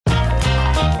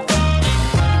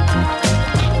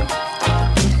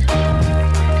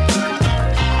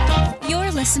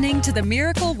listening to the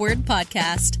Miracle Word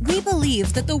Podcast. We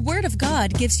believe that the Word of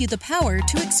God gives you the power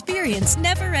to experience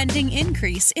never-ending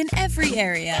increase in every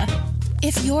area.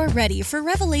 If you're ready for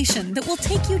revelation that will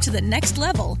take you to the next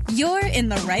level, you're in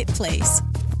the right place.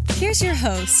 Here's your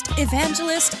host,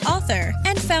 evangelist, author,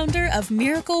 and founder of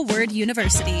Miracle Word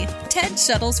University, Ted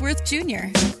Shuttlesworth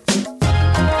Jr.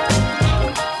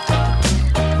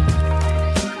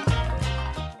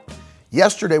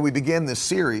 Yesterday, we began this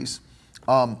series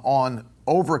on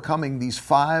overcoming these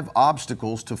 5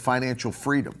 obstacles to financial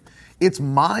freedom. It's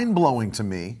mind-blowing to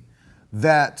me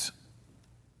that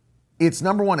it's,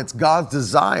 number one, it's God's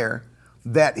desire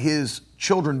that His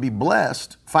children be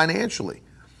blessed financially.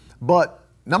 But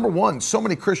number one, so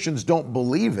many Christians don't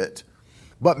believe it,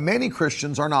 but many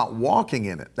Christians are not walking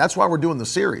in it. That's why we're doing the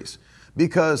series.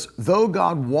 Because though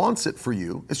God wants it for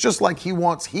you, it's just like He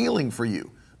wants healing for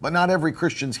you, but not every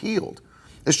Christian's healed.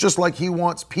 It's just like He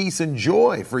wants peace and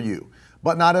joy for you,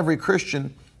 but not every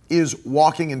Christian is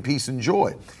walking in peace and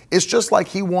joy. It's just like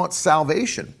He wants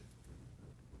salvation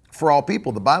for all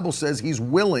people. The Bible says He's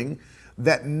willing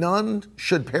that none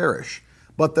should perish,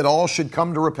 but that all should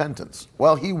come to repentance.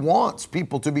 Well, He wants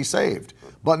people to be saved,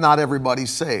 but not everybody's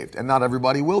saved, and not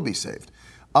everybody will be saved.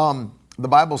 The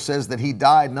Bible says that He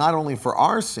died not only for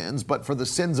our sins, but for the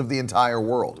sins of the entire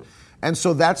world. And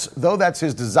so though that's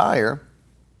His desire,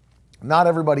 not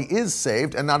everybody is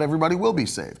saved, and not everybody will be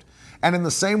saved. And in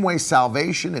the same way,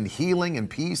 salvation and healing and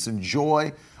peace and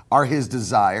joy are His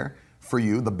desire for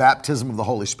you, the baptism of the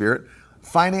Holy Spirit.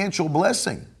 Financial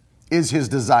blessing is His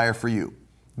desire for you.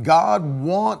 God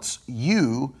wants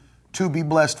you to be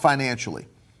blessed financially.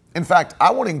 In fact, I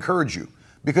want to encourage you,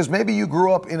 because maybe you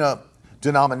grew up in a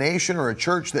denomination or a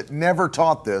church that never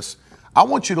taught this. I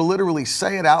want you to literally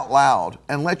say it out loud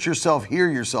and let yourself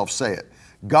hear yourself say it.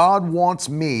 God wants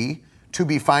me to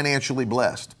be financially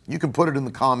blessed. You can put it in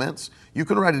the comments. You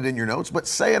can write it in your notes, but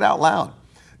say it out loud.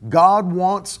 God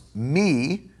wants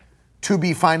me to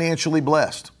be financially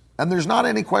blessed. And there's not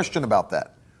any question about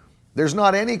that. There's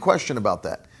not any question about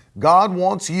that. God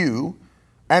wants you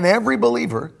and every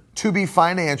believer to be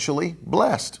financially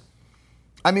blessed.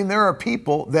 I mean, there are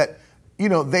people that,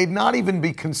 they'd not even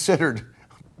be considered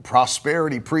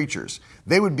prosperity preachers.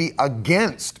 They would be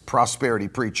against prosperity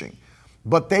preaching,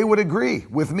 but they would agree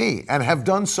with me and have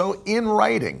done so in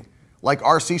writing, like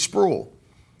R.C. Sproul,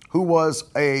 who was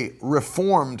a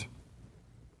Reformed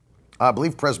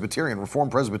Presbyterian,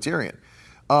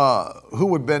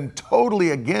 who had been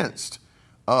totally against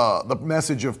the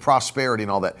message of prosperity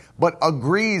and all that, but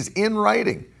agrees in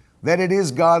writing that it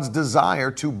is God's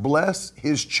desire to bless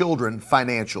His children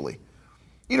financially.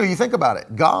 You think about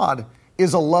it. God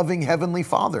is a loving Heavenly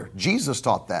Father. Jesus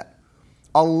taught that.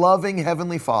 A loving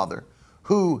Heavenly Father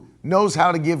who knows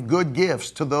how to give good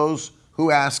gifts to those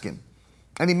who ask Him.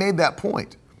 And He made that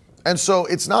point. And so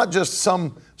it's not just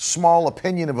some small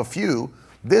opinion of a few.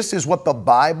 This is what the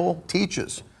Bible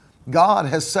teaches. God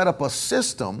has set up a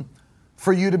system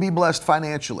for you to be blessed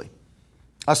financially.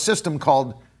 A system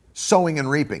called sowing and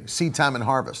reaping, seed time and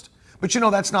harvest. But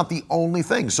that's not the only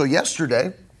thing. So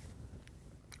yesterday,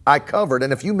 I covered,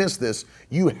 and if you missed this,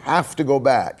 you have to go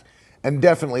back and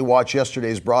definitely watch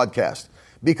yesterday's broadcast,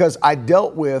 because I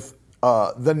dealt with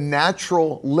the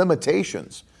natural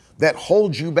limitations that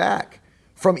hold you back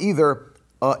from either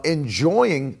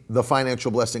enjoying the financial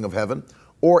blessing of heaven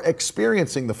or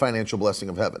experiencing the financial blessing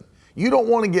of heaven. You don't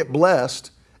want to get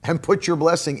blessed and put your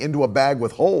blessing into a bag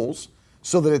with holes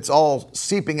so that it's all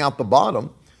seeping out the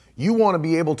bottom. You want to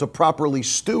be able to properly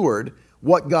steward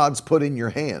what God's put in your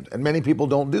hand. And many people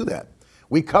don't do that.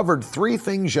 We covered 3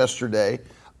 things yesterday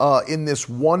in this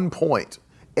one point.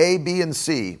 A, B, and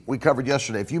C we covered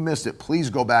yesterday. If you missed it, please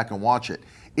go back and watch it.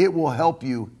 It will help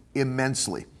you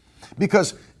immensely.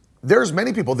 Because there's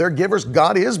many people, they're givers.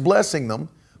 God is blessing them,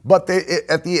 but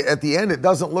at the end, it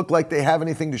doesn't look like they have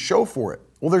anything to show for it.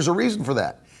 Well, there's a reason for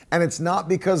that. And it's not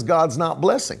because God's not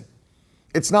blessing.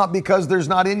 It's not because there's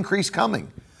not increase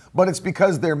coming, but it's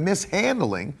because they're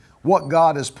mishandling what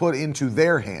God has put into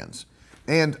their hands.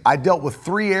 And I dealt with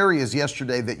 3 areas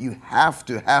yesterday that you have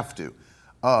to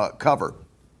cover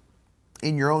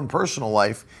in your own personal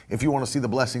life if you want to see the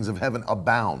blessings of heaven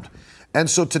abound. And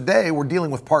so today we're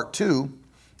dealing with part 2.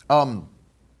 And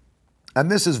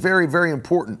this is very, very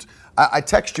important. I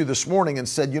texted you this morning and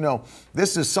said,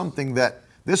 this is something that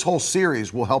this whole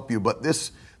series will help you, but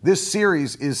this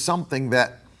series is something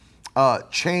that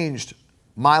changed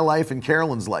my life and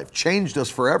Carolyn's life, changed us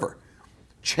forever,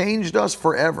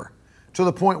 to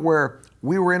the point where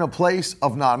we were in a place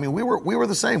of we were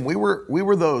the same. We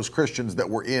were those Christians that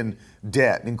were in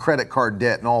debt and credit card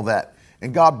debt and all that.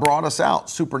 And God brought us out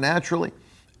supernaturally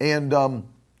and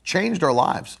changed our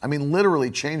lives. I mean,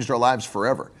 literally changed our lives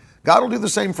forever. God will do the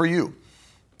same for you.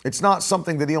 It's not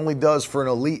something that he only does for an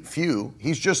elite few.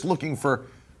 He's just looking for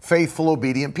faithful,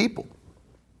 obedient people.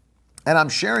 And I'm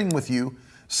sharing with you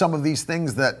some of these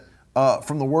things that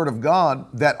from the Word of God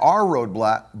that are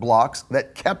roadblocks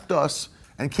that kept us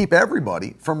and keep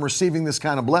everybody from receiving this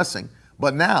kind of blessing.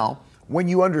 But now, when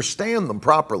you understand them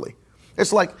properly,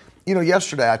 it's like,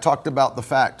 yesterday I talked about the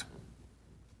fact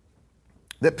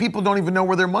that people don't even know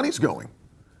where their money's going.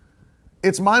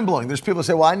 It's mind-blowing. There's people that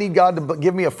say, well, I need God to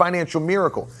give me a financial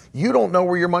miracle. You don't know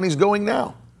where your money's going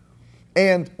now.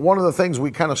 And one of the things,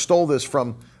 we kind of stole this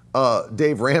from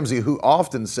Dave Ramsey, who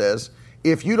often says,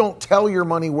 if you don't tell your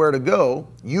money where to go,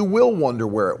 you will wonder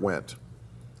where it went.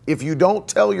 If you don't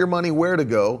tell your money where to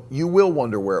go, you will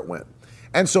wonder where it went.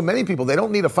 And so many people, they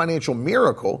don't need a financial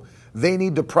miracle. They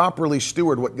need to properly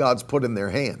steward what God's put in their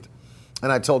hand.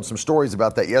 And I told some stories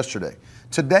about that yesterday.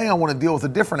 Today, I want to deal with a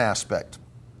different aspect.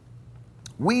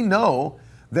 We know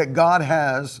that God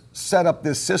has set up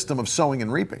this system of sowing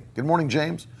and reaping. Good morning,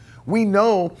 James. We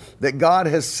know that God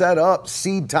has set up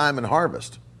seed time and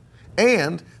harvest,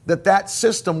 and that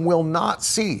system will not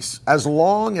cease. As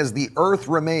long as the earth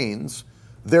remains,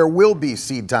 there will be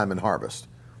seed time and harvest.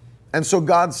 And so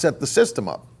God set the system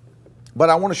up. But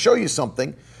I want to show you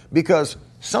something, because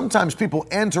sometimes people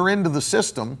enter into the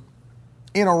system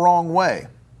in a wrong way.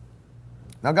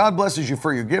 Now, God blesses you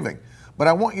for your giving, but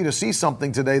I want you to see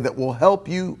something today that will help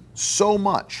you so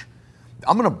much.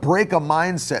 I'm going to break a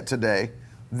mindset today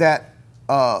that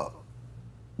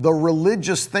the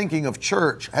religious thinking of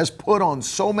church has put on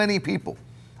so many people,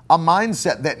 a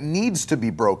mindset that needs to be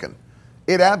broken.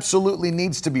 It absolutely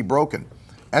needs to be broken.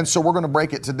 And so we're going to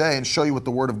break it today and show you what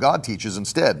the Word of God teaches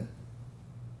instead.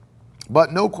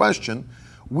 But no question,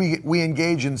 we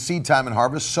engage in seed time and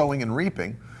harvest, sowing and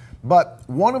reaping. But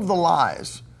one of the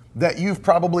lies that you've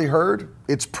probably heard,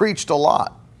 it's preached a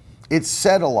lot, it's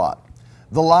said a lot.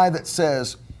 The lie that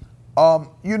says, how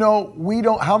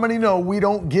many know we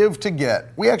don't give to get?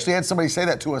 We actually had somebody say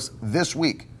that to us this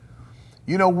week.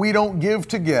 We don't give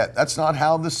to get. That's not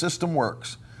how the system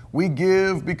works. We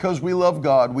give because we love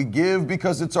God. We give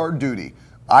because it's our duty.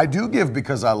 I do give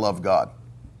because I love God.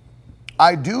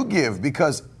 I do give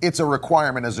because it's a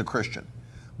requirement as a Christian.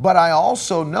 But I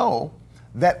also know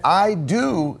that I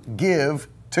do give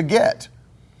to get.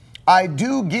 I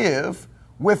do give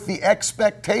with the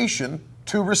expectation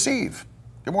to receive.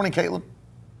 Good morning, Caitlin.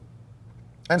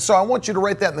 And so I want you to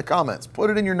write that in the comments. Put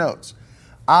it in your notes.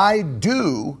 I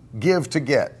do give to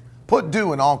get. Put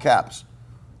do in all caps.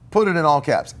 Put it in all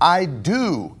caps. I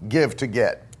do give to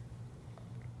get.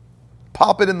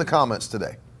 Pop it in the comments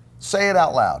today. Say it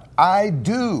out loud. I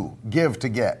do give to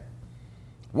get.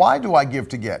 Why do I give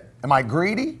to get? Am I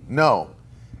greedy? No.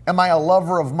 Am I a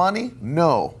lover of money?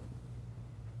 No.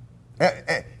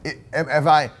 Have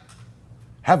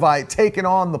I taken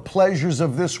on the pleasures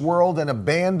of this world and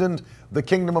abandoned the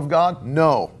kingdom of God?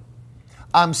 No.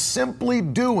 I'm simply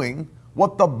doing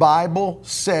what the Bible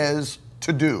says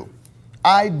to do.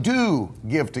 I do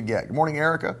give to get. Good morning,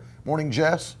 Erica. Good morning,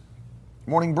 Jess.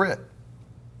 Good morning, Britt.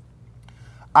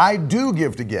 I do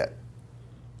give to get.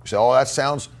 You say, oh,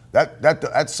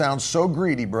 that sounds so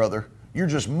greedy, brother. You're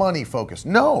just money focused.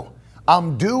 No,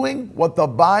 I'm doing what the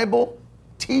Bible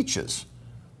teaches.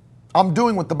 I'm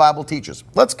doing what the Bible teaches.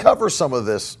 Let's cover some of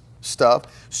this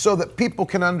stuff so that people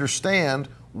can understand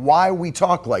why we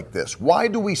talk like this. Why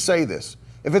do we say this?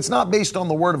 If it's not based on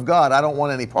the Word of God, I don't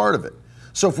want any part of it.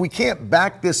 So if we can't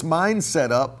back this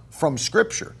mindset up from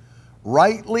Scripture,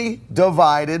 rightly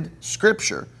divided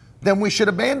Scripture, then we should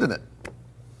abandon it.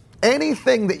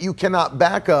 Anything that you cannot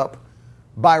back up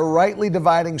by rightly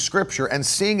dividing Scripture and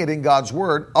seeing it in God's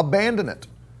Word, abandon it.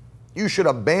 You should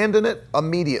abandon it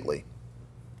immediately.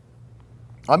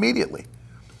 Immediately.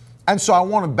 And so I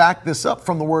want to back this up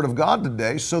from the Word of God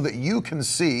today so that you can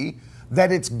see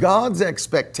that it's God's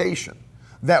expectation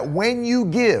that when you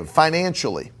give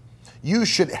financially, you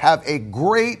should have a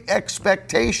great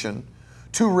expectation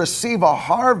to receive a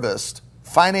harvest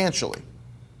financially.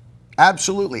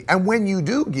 Absolutely. And when you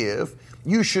do give,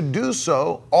 you should do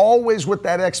so always with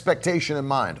that expectation in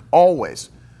mind. Always.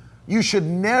 You should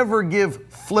never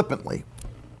give flippantly.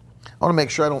 I want to make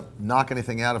sure I don't knock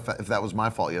anything out if that was my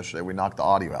fault yesterday. We knocked the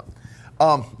audio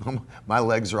out. My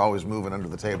legs are always moving under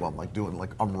the table.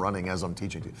 I'm running as I'm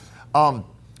teaching to you.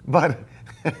 But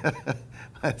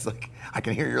it's like, I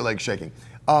can hear your legs shaking.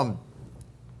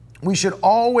 We should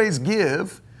always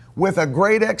give with a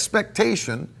great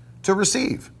expectation to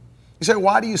receive. You say,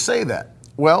 why do you say that?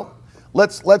 Well,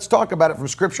 let's talk about it from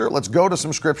Scripture. Let's go to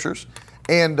some Scriptures,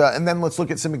 and then let's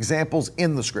look at some examples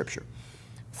in the Scripture.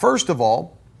 First of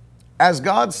all, As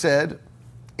God said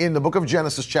in the book of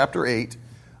Genesis chapter 8,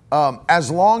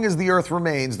 as long as the earth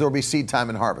remains, there will be seed time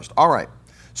and harvest. All right.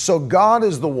 So God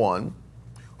is the one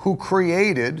who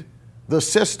created the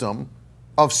system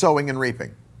of sowing and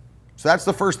reaping. So that's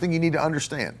the first thing you need to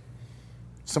understand.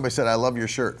 Somebody said, I love your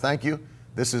shirt. Thank you.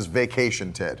 This is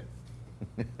Vacation, Ted.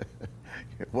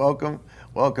 Welcome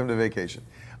to vacation.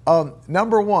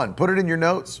 Number one, put it in your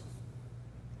notes.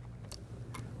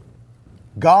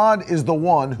 God is the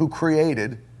one who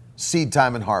created seed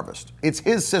time and harvest. It's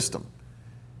his system.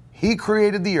 He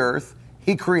created the earth.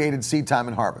 He created seed time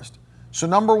and harvest. So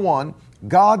number one,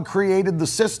 God created the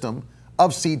system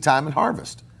of seed time and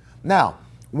harvest. Now,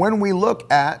 when we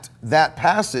look at that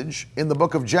passage in the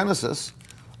book of Genesis,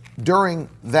 during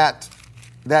that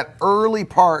early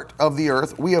part of the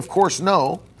earth, we of course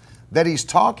know that he's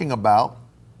talking about,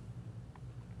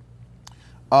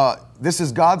 this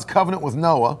is God's covenant with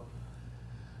Noah.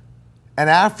 And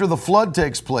after the flood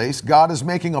takes place, God is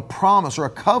making a promise or a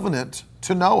covenant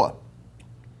to Noah.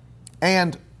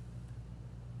 And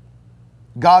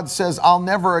God says, I'll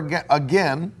never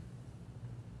again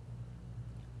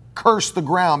curse the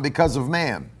ground because of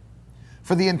man.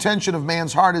 For the intention of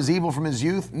man's heart is evil from his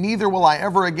youth. Neither will I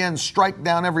ever again strike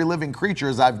down every living creature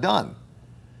as I've done.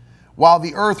 While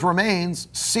the earth remains,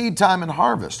 seed time and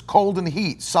harvest, cold and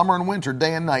heat, summer and winter,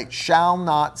 day and night shall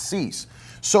not cease.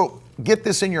 So get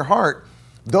this in your heart.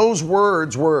 Those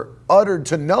words were uttered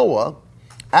to Noah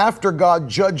after God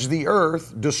judged the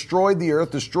earth, destroyed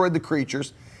the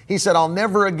creatures. He said, I'll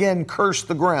never again curse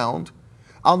the ground.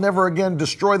 I'll never again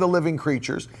destroy the living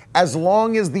creatures. As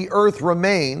long as the earth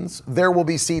remains, there will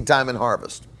be seed time and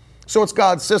harvest. So it's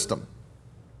God's system.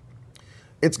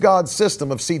 It's God's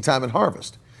system of seed time and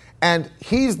harvest. And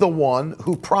he's the one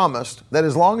who promised that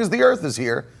as long as the earth is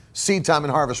here, seed time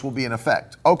and harvest will be in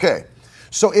effect. Okay,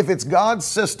 so if it's God's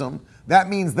system, that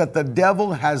means that the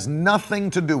devil has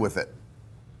nothing to do with it.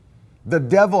 The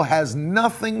devil has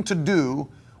nothing to do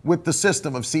with the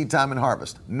system of seed time and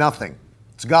harvest. Nothing.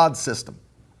 It's God's system.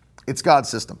 It's God's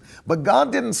system. But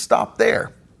God didn't stop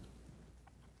there,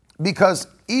 because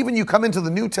even you come into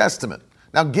the New Testament.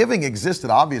 Now, giving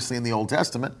existed obviously in the Old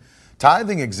Testament.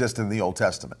 Tithing existed in the Old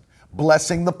Testament.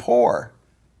 Blessing the poor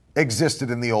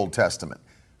existed in the Old Testament.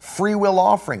 Free will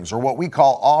offerings, or what we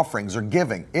call offerings or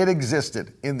giving, it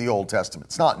existed in the Old Testament.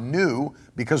 It's not new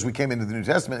because we came into the New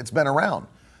Testament. It's been around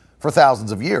for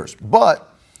thousands of years.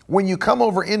 But when you come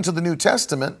over into the New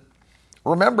Testament,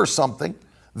 remember something,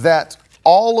 that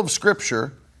all of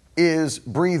Scripture is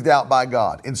breathed out by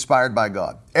God, inspired by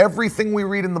God. Everything we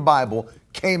read in the Bible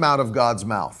came out of God's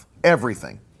mouth.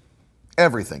 Everything.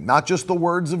 Everything. Not just the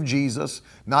words of Jesus,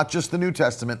 not just the New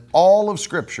Testament. All of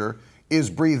Scripture is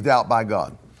breathed out by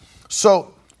God.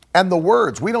 So, and the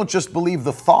words, we don't just believe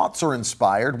the thoughts are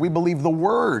inspired, we believe the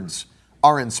words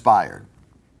are inspired.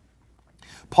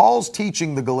 Paul's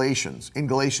teaching the Galatians in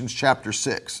Galatians chapter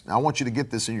 6. Now, I want you to get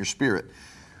this in your spirit.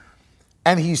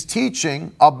 And he's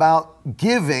teaching about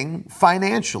giving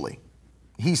financially.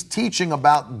 He's teaching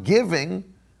about giving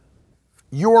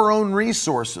your own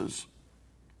resources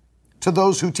to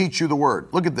those who teach you the word.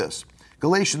 Look at this.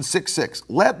 Galatians 6:6.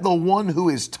 Let the one who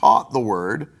is taught the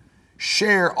word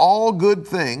share all good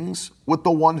things with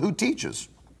the one who teaches.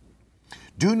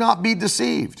 Do not be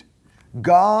deceived.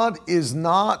 God is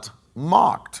not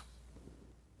mocked.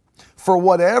 For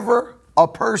whatever a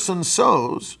person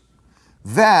sows,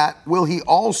 that will he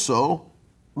also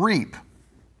reap.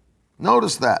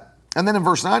 Notice that. And then in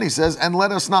verse 9 he says, and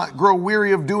let us not grow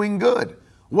weary of doing good.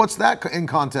 What's that in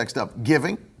context of?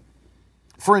 Giving.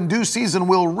 For in due season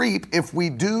we'll reap if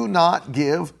we do not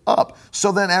give up.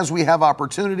 So then as we have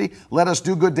opportunity, let us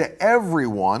do good to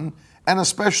everyone, and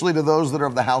especially to those that are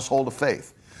of the household of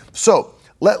faith. So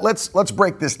let's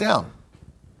break this down.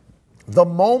 The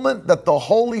moment that the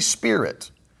Holy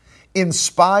Spirit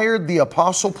inspired the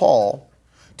Apostle Paul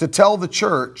to tell the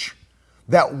church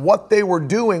that what they were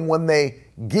doing when they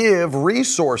give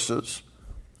resources,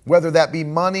 whether that be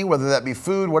money, whether that be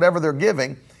food, whatever they're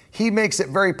giving, he makes it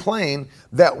very plain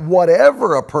that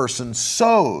whatever a person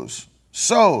sows.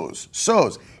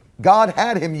 God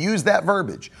had him use that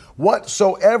verbiage.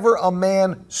 Whatsoever a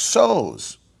man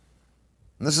sows.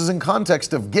 And this is in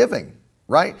context of giving,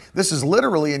 right? This is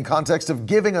literally in context of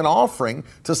giving an offering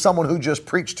to someone who just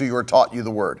preached to you or taught you the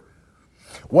word.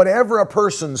 Whatever a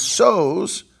person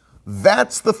sows,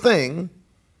 that's the thing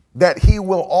that he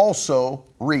will also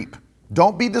reap.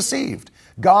 Don't be deceived.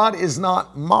 God is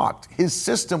not mocked. His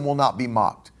system will not be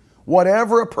mocked.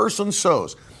 Whatever a person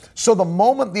sows. So the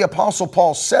moment the Apostle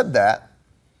Paul said that,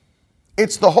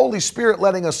 it's the Holy Spirit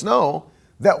letting us know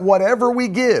that whatever we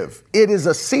give, it is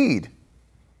a seed.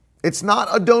 It's not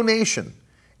a donation.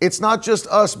 It's not just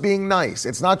us being nice.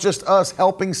 It's not just us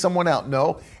helping someone out.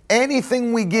 No,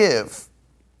 anything we give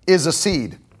is a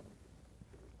seed.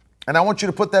 And I want you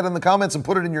to put that in the comments and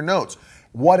put it in your notes.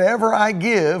 Whatever I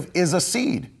give is a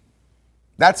seed.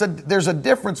 There's a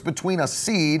difference between a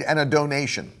seed and a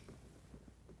donation.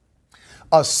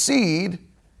 A seed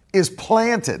is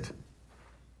planted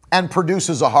and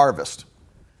produces a harvest.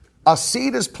 A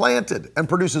seed is planted and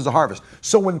produces a harvest.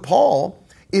 So when Paul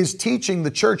is teaching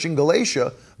the church in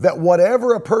Galatia that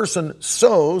whatever a person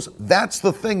sows, that's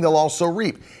the thing they'll also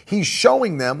reap. He's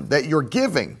showing them that your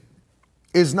giving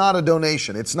is not a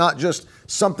donation. It's not just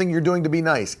something you're doing to be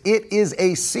nice. It is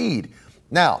a seed.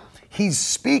 Now, he's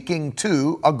speaking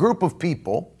to a group of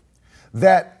people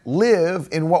that live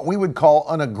in what we would call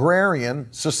an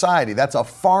agrarian society. That's a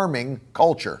farming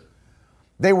culture.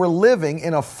 They were living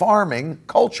in a farming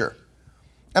culture.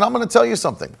 And I'm going to tell you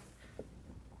something.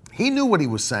 He knew what he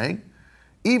was saying,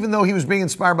 even though he was being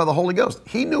inspired by the Holy Ghost.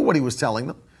 He knew what he was telling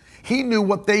them. He knew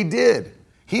what they did.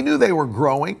 He knew they were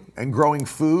growing and growing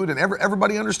food, and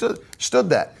everybody understood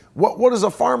that. What does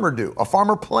a farmer do? A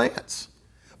farmer plants.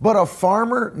 But a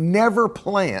farmer never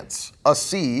plants a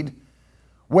seed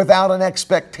without an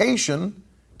expectation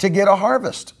to get a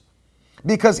harvest.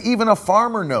 Because even a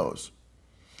farmer knows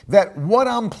that what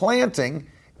I'm planting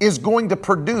is going to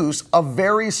produce a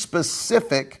very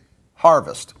specific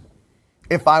harvest.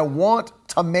 If I want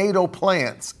tomato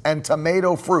plants and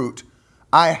tomato fruit,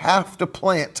 I have to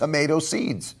plant tomato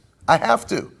seeds. I have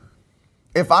to.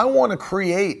 If I want to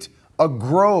create a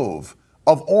grove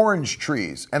of orange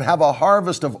trees and have a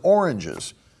harvest of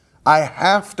oranges, I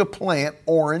have to plant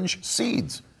orange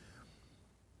seeds.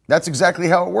 That's exactly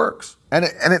how it works. And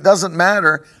it doesn't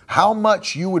matter how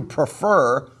much you would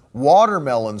prefer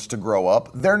watermelons to grow up,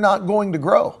 they're not going to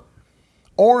grow.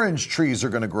 Orange trees are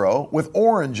going to grow with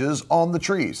oranges on the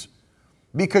trees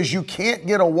because you can't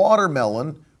get a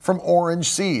watermelon from orange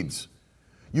seeds.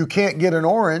 You can't get an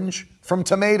orange from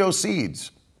tomato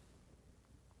seeds.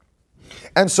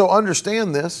 And so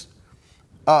understand this,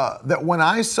 that when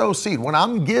I sow seed, when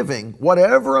I'm giving,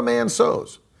 whatever a man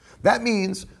sows, that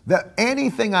means that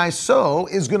anything I sow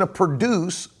is going to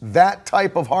produce that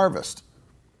type of harvest.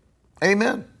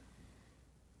 Amen.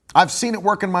 I've seen it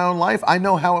work in my own life. I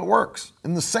know how it works.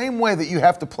 In the same way that you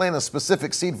have to plant a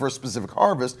specific seed for a specific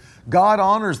harvest, God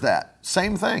honors that.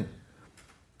 Same thing.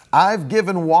 I've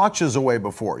given watches away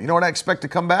before. You know what I expect to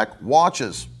come back?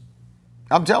 Watches.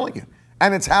 I'm telling you.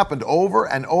 And it's happened over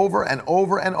and over and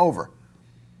over and over.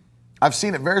 I've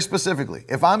seen it very specifically.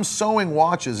 If I'm sewing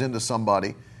watches into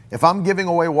somebody, if I'm giving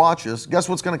away watches, guess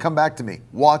what's going to come back to me?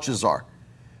 Watches are.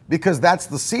 Because that's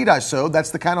the seed I sowed,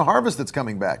 that's the kind of harvest that's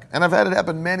coming back. And I've had it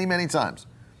happen many, many times.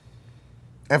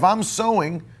 If I'm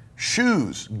sowing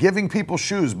shoes, giving people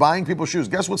shoes, buying people shoes,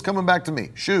 guess what's coming back to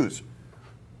me? Shoes.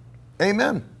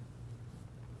 Amen.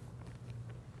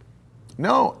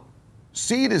 No,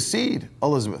 seed is seed,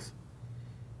 Elizabeth.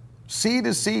 Seed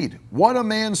is seed. What a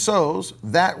man sows,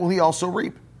 that will he also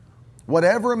reap.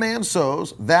 Whatever a man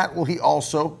sows, that will he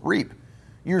also reap.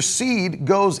 Your seed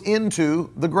goes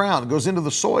into the ground, goes into the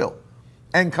soil,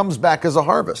 and comes back as a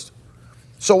harvest.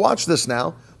 So watch this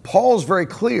now. Paul's very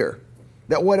clear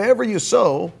that whatever you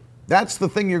sow, that's the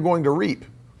thing you're going to reap.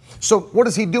 So what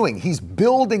is he doing? He's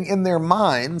building in their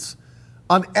minds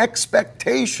an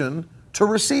expectation to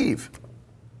receive.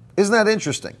 Isn't that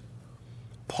interesting?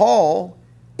 Paul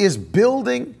is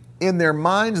building in their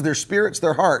minds, their spirits,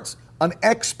 their hearts, an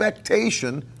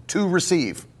expectation to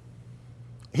receive.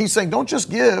 He's saying, don't just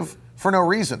give for no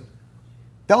reason.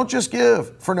 Don't just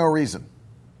give for no reason.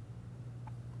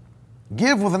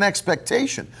 Give with an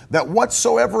expectation that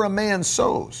whatsoever a man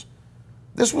sows.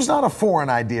 This was not a foreign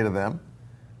idea to them.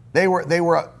 They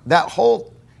were that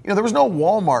whole, there was no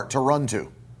Walmart to run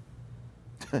to.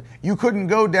 You couldn't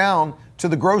go down to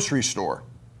the grocery store.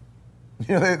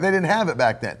 They didn't have it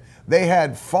back then. They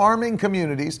had farming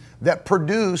communities that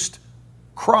produced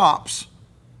crops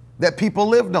that people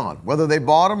lived on. Whether they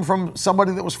bought them from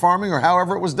somebody that was farming or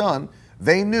however it was done,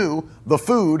 they knew the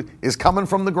food is coming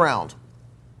from the ground.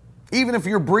 Even if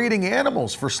you're breeding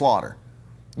animals for slaughter,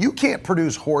 you can't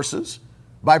produce horses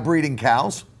by breeding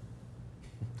cows.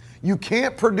 You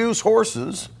can't produce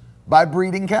horses by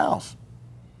breeding cows.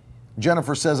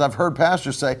 Jennifer says, I've heard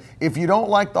pastors say, if you don't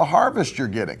like the harvest you're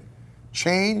getting,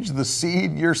 change the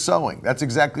seed you're sowing. That's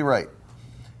exactly right.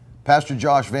 Pastor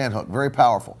Josh Van Hook, very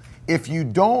powerful. If you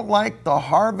don't like the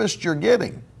harvest you're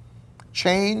getting,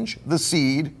 change the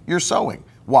seed you're sowing.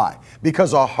 Why?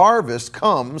 Because a harvest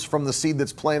comes from the seed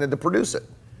that's planted to produce it.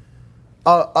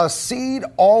 A seed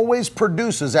always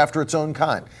produces after its own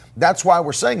kind. That's why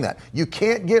we're saying that. You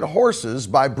can't get horses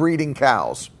by breeding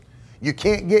cows. You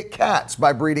can't get cats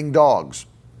by breeding dogs.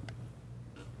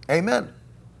 Amen.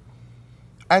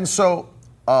 And so,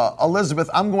 Elizabeth,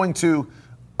 I'm going to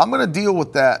deal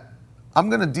with that. I'm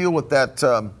going to deal with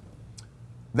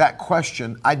that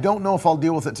question. I don't know if I'll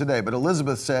deal with it today, but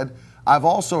Elizabeth said, I've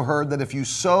also heard that if you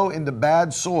sow into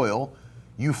bad soil,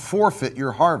 you forfeit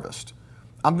your harvest.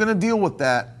 I'm going to deal with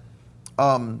that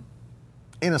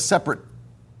in a separate,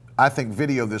 I think,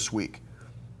 video this week.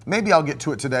 Maybe I'll get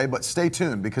to it today, but stay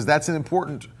tuned because that's an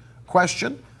important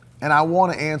question and I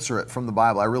want to answer it from the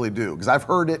Bible. I really do, because I've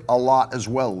heard it a lot as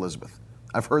well, Elizabeth.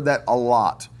 I've heard that a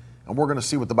lot, and we're going to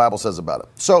see what the Bible says about it.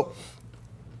 So,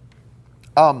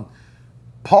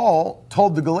 Paul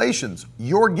told the Galatians,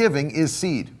 your giving is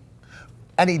seed.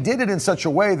 And he did it in such a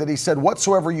way that he said,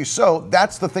 whatsoever you sow,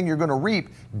 that's the thing you're going to reap.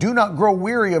 Do not grow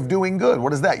weary of doing good.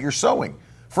 What is that? You're sowing.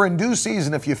 For in due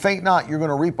season, if you faint not, you're going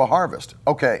to reap a harvest.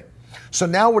 Okay. So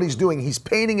now what he's doing, he's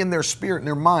painting in their spirit and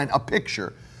their mind a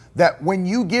picture that when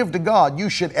you give to God, you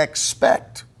should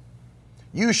expect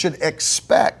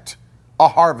a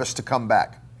harvest to come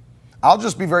back. I'll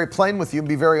just be very plain with you and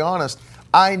be very honest.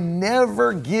 I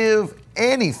never give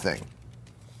anything.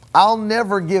 I'll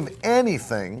never give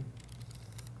anything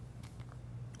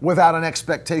without an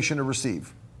expectation to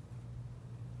receive.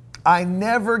 I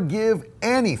never give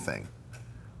anything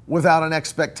without an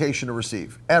expectation to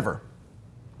receive, ever.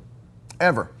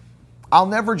 Ever. I'll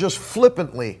never just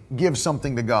flippantly give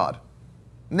something to God.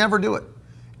 Never do it.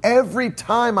 Every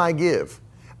time I give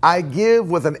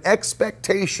with an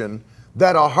expectation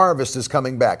that a harvest is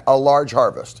coming back, a large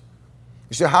harvest.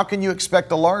 You say, how can you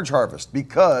expect a large harvest?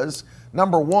 Because,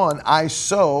 number one, I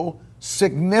sow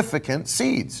significant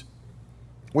seeds,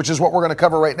 which is what we're going to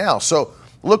cover right now. So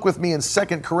look with me in 2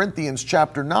 Corinthians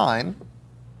chapter 9.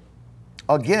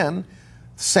 Again,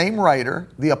 same writer,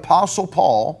 the Apostle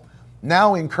Paul,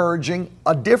 now encouraging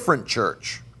a different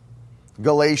church,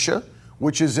 Galatia,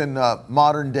 which is in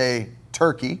modern day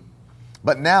Turkey,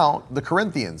 but now the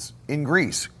Corinthians in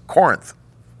Greece, Corinth.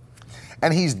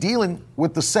 And he's dealing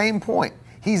with the same point.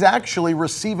 He's actually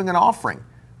receiving an offering.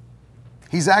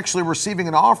 He's actually receiving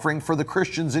an offering for the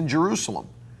Christians in Jerusalem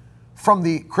from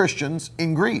the Christians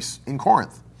in Greece, in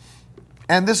Corinth.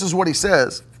 And this is what he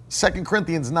says, 2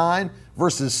 Corinthians 9,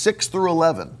 verses 6 through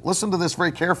 11. Listen to this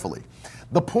very carefully.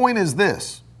 The point is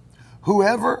this: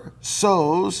 whoever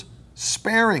sows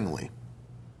sparingly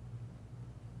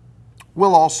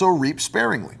will also reap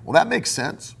sparingly. Well, that makes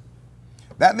sense.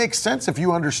 That makes sense if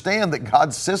you understand that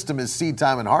God's system is seed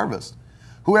time and harvest.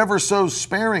 Whoever sows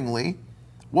sparingly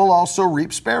will also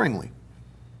reap sparingly.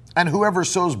 And whoever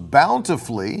sows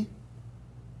bountifully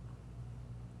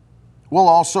will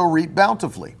also reap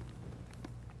bountifully.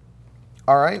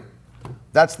 All right?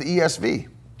 That's the ESV.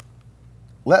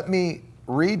 Let me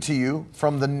read to you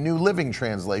from the New Living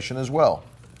Translation as well,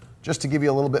 just to give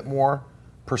you a little bit more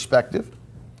perspective.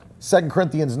 2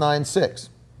 Corinthians 9:6.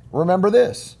 Remember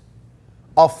this: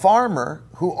 a farmer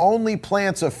who only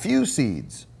plants a few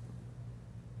seeds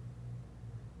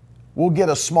will get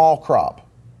a small crop.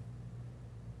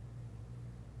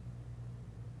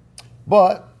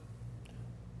 But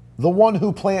the one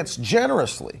who plants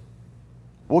generously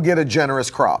will get a generous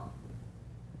crop.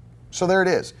 So there it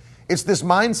is. It's this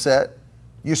mindset: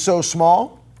 you sow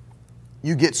small,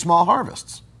 you get small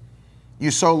harvests.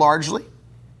 You sow largely,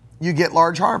 you get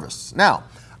large harvests. Now,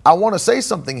 I want to say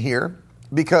something here,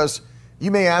 because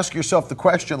you may ask yourself the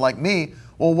question, like me,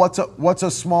 well, what's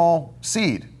a small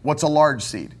seed? What's a large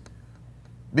seed?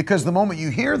 Because the moment you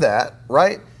hear that,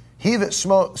 right, he that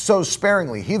sows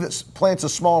sparingly, he that plants a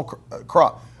small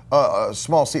crop, a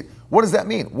small seed. What does that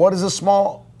mean? What is a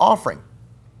small offering?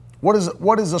 What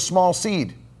is a small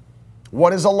seed?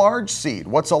 What is a large seed?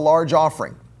 What's a large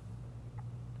offering?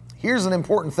 Here's an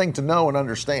important thing to know and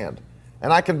understand,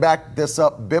 and I can back this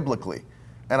up biblically,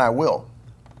 and I will,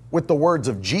 with the words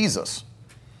of Jesus.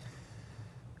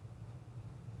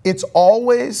 It's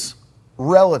always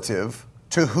relative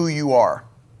to who you are.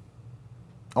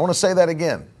 I want to say that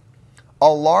again. A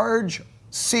large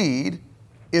seed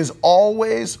is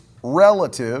always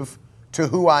relative to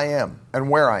who I am and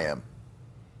where I am.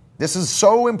 This is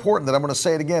so important that I'm going to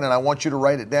say it again, and I want you to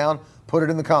write it down, put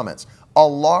it in the comments. A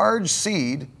large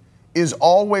seed is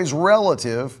always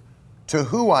relative to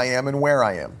who I am and where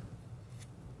I am.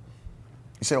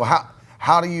 You say, well,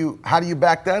 how do you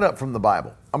back that up from the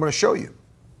Bible? I'm going to show you.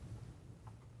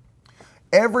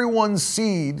 Everyone's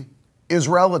seed is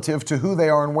relative to who they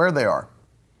are and where they are.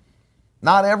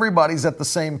 Not everybody's at the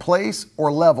same place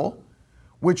or level,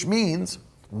 which means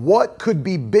what could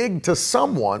be big to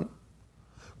someone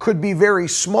could be very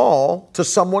small to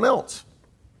someone else?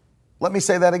 Let me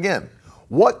say that again.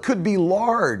 What could be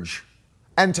large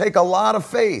and take a lot of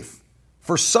faith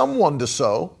for someone to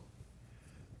sow,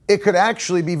 it could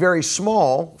actually be very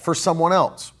small for someone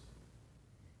else.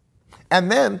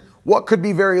 And then what could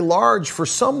be very large for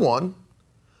someone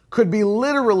could be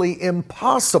literally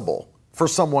impossible for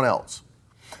someone else.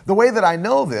 The way that I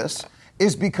know this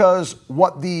is because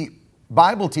what the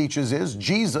Bible teaches is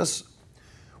Jesus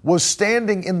was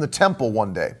standing in the temple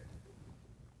one day.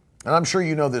 And I'm sure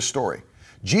you know this story.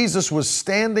 Jesus was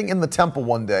standing in the temple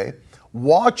one day,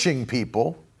 watching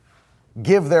people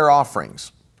give their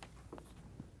offerings.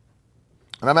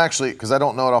 And I'm actually, because I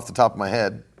don't know it off the top of my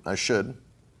head, I should.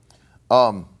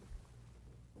 But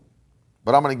I'm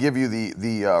going to give you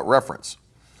the reference.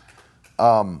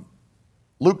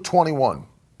 Luke 21.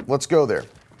 Let's go there.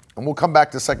 And we'll come back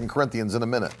to 2 Corinthians in a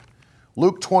minute.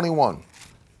 Luke 21.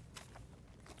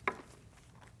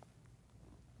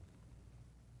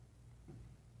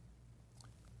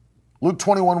 Luke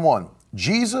 21:1.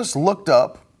 Jesus looked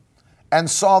up and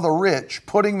saw the rich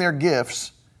putting their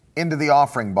gifts into the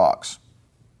offering box.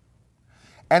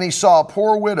 And he saw a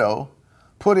poor widow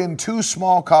put in 2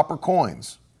 small copper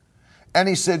coins. And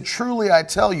he said, "Truly I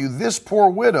tell you, this poor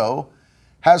widow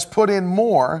has put in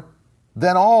more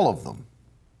than all of them,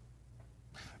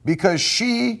 because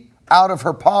she, out of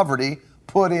her poverty,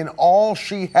 put in all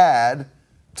she had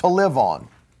to live on."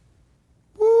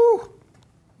 Woo!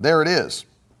 There it is.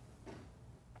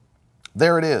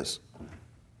 There it is.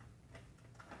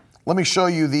 Let me show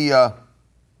you the,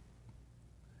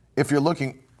 if you're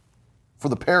looking for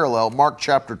the parallel, Mark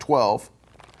chapter 12.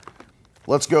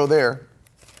 Let's go there.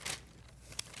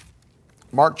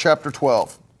 Mark chapter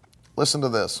 12. Listen to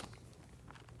this.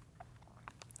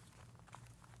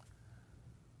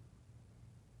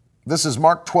 This is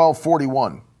Mark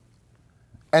 12:41.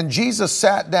 And Jesus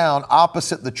sat down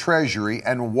opposite the treasury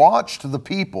and watched the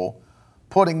people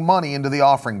putting money into the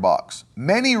offering box.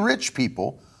 Many rich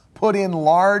people put in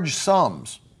large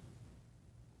sums.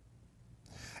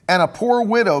 And a poor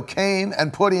widow came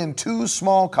and put in 2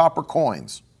 small copper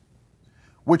coins,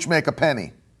 which make a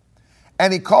penny.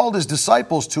 And he called his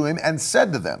disciples to him and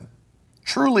said to them,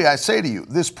 "Truly I say to you,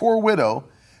 this poor widow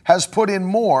has put in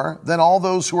more than all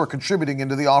those who are contributing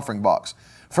into the offering box.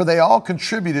 For they all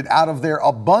contributed out of their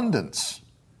abundance.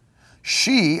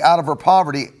 She, out of her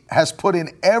poverty, has put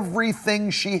in everything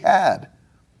she had,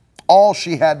 all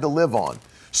she had to live on."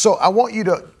 So I want you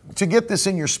to get this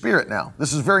in your spirit now.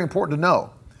 This is very important to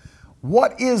know.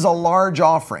 What is a large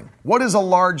offering? What is a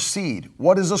large seed?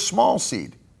 What is a small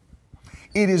seed?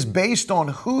 It is based on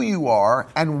who you are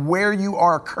and where you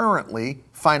are currently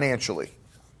financially.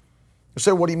 You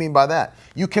say, what do you mean by that?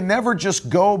 You can never just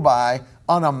go by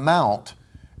an amount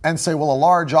and say, well, a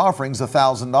large offering is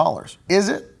 $1,000. Is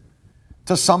it?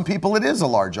 To some people, it is a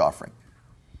large offering.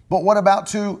 But what about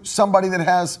to somebody that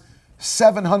has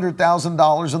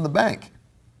 $700,000 in the bank?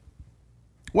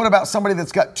 What about somebody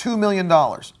that's got $2 million?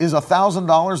 Is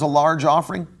 $1,000 a large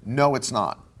offering? No, it's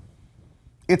not.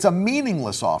 It's a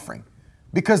meaningless offering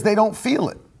because they don't feel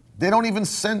it. They don't even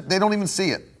see it. They don't even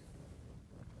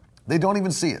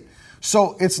see it.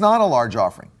 So it's not a large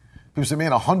offering. People say,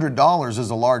 man, $100 is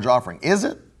a large offering. Is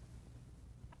it?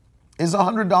 Is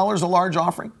 $100 a large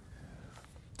offering?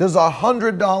 Does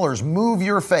 $100 move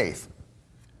your faith?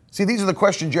 See, these are the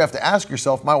questions you have to ask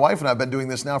yourself. My wife and I have been doing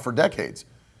this now for decades.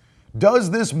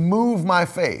 Does this move my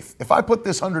faith? If I put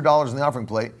this $100 in the offering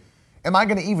plate, am I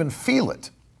going to even feel it?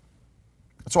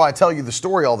 That's why I tell you the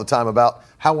story all the time about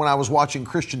how when I was watching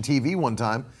Christian TV one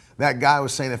time, that guy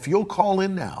was saying, if you'll call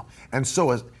in now and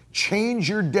change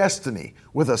your destiny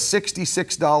with a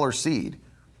 $66 seed,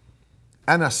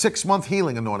 and a 6-month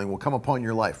healing anointing will come upon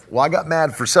your life. Well, I got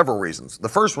mad for several reasons. The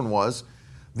first one was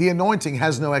the anointing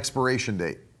has no expiration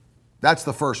date. That's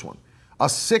the first one. A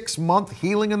 6-month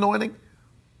healing anointing?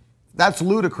 That's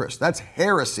ludicrous. That's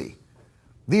heresy.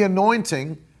 The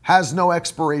anointing has no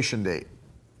expiration date.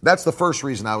 That's the first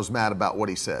reason I was mad about what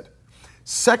he said.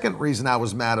 Second reason I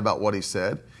was mad about what he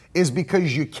said is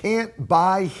because you can't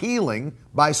buy healing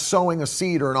by sowing a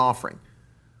seed or an offering.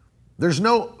 There's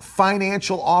no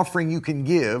financial offering you can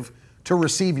give to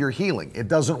receive your healing. It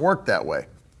doesn't work that way.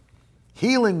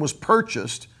 Healing was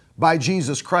purchased by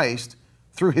Jesus Christ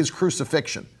through his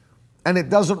crucifixion, and it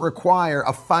doesn't require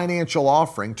a financial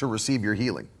offering to receive your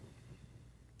healing.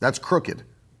 That's crooked.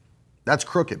 That's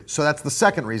crooked. So that's the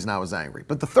second reason I was angry.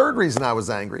 But the third reason I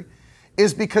was angry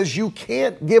is because you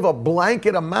can't give a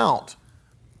blanket amount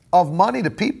of money to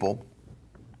people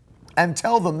and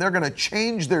tell them they're going to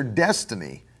change their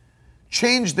destiny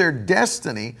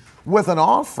with an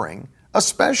offering,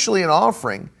 especially an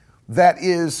offering that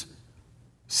is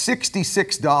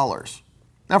 $66.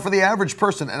 Now, for the average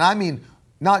person, and I mean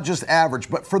not just average,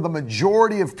 but for the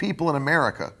majority of people in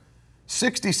America,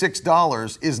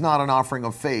 $66 is not an offering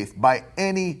of faith by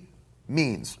any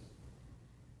means.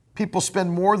 People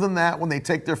spend more than that when they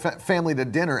take their family to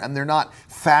dinner, and they're not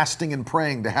fasting and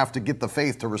praying to have to get the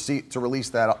faith to release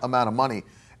that amount of money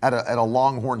at a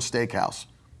Longhorn Steakhouse.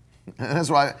 And that's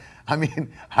why, I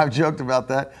mean, I've joked about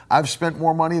that. I've spent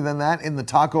more money than that in the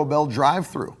Taco Bell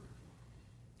drive-thru.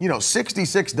 You know,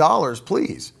 $66,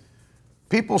 please.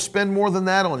 People spend more than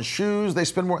that on shoes. They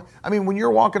spend more. I mean, when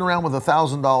you're walking around with a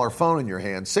 $1,000 phone in your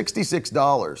hand,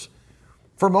 $66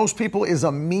 for most people is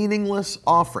a meaningless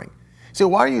offering. So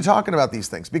why are you talking about these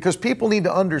things? Because people need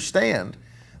to understand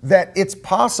that it's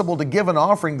possible to give an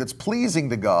offering that's pleasing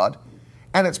to God,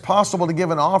 and it's possible to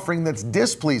give an offering that's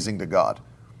displeasing to God.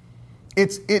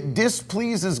 It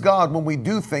displeases God when we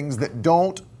do things that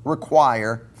don't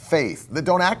require faith, that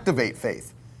don't activate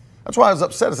faith. That's why I was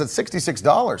upset. I said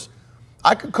 $66.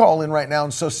 I could call in right now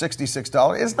and sow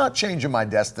 $66. It's not changing my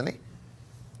destiny. And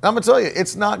I'm going to tell you,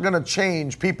 it's not going to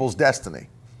change people's destiny.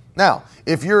 Now,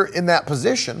 if you're in that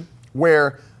position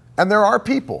where, and there are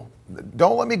people,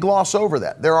 don't let me gloss over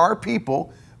that. There are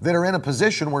people that are in a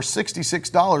position where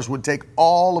 $66 would take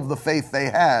all of the faith they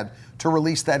had to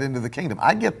release that into the kingdom.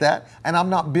 I get that, and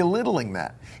I'm not belittling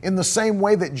that. In the same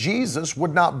way that Jesus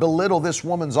would not belittle this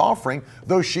woman's offering,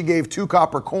 though she gave 2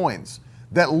 copper coins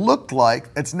that looked like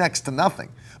it's next to nothing.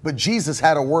 But Jesus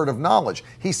had a word of knowledge.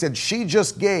 He said she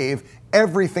just gave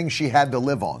everything she had to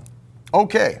live on.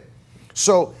 Okay,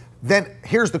 so then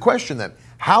here's the question then.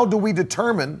 How do we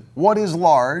determine what is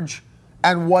large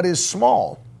and what is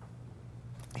small?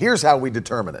 Here's how we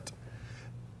determine it.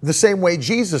 The same way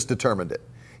Jesus determined it.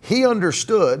 He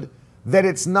understood that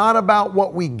it's not about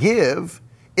what we give,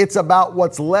 it's about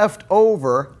what's left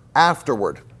over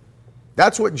afterward.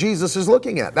 That's what Jesus is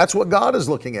looking at. That's what God is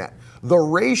looking at. The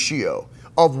ratio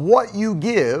of what you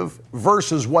give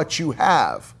versus what you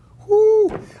have.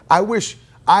 Woo. I wish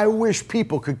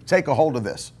people could take a hold of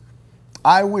this.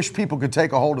 I wish people could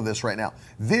take a hold of this right now.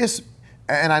 This,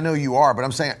 and I know you are, but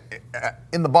I'm saying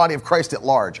in the body of Christ at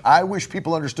large, I wish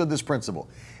people understood this principle.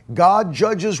 God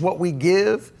judges what we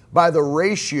give by the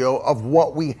ratio of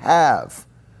what we have,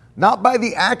 not by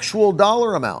the actual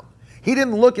dollar amount. He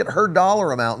didn't look at her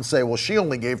dollar amount and say, well, she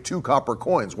only gave 2 copper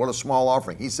coins. What a small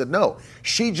offering. He said, no,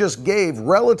 she just gave,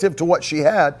 relative to what she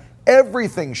had,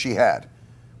 everything she had.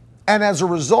 And as a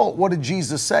result, what did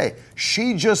Jesus say?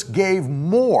 She just gave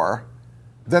more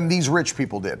than these rich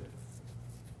people did.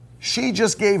 She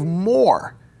just gave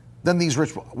more than these rich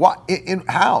people. What?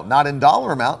 How? Not in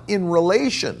dollar amount, in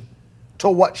relation to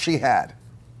what she had.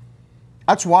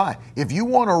 That's why, if you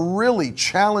want to really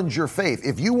challenge your faith,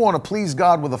 if you want to please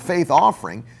God with a faith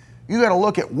offering, you got to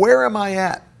look at, where am I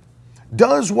at?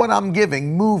 Does what I'm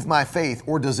giving move my faith,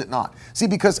 or does it not? See,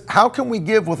 because how can we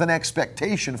give with an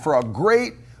expectation for a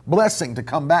great blessing to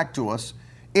come back to us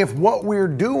if what we're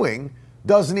doing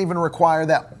doesn't even require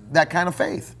that kind of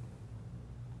faith?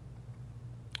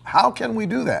 How can we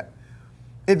do that?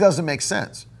 It doesn't make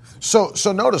sense. So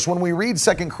notice when we read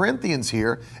 2 Corinthians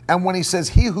here, and when he says,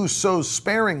 he who sows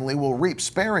sparingly will reap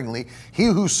sparingly, he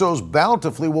who sows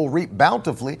bountifully will reap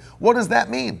bountifully, what does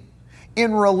that mean?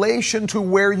 In relation to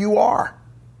where you are.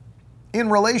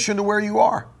 In relation to where you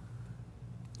are.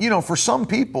 You know, for some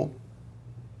people,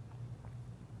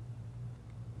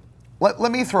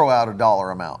 let me throw out a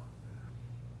dollar amount.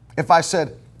 If I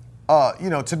said,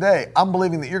 today I'm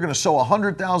believing that you're going to sow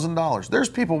 $100,000. There's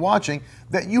people watching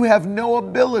that you have no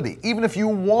ability, even if you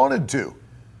wanted to,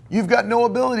 you've got no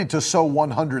ability to sow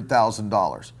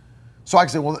 $100,000. So I can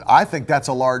say, well, I think that's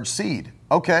a large seed.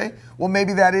 Okay, well,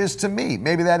 maybe that is to me.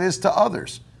 Maybe that is to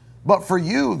others. But for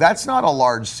you, that's not a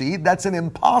large seed. That's an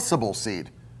impossible seed.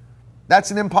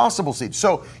 That's an impossible seed.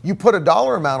 So you put a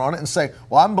dollar amount on it and say,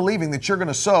 well, I'm believing that you're going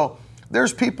to sow.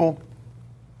 There's people,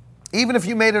 even if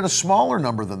you made it a smaller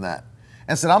number than that,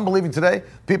 and said, I'm believing today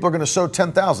people are going to sow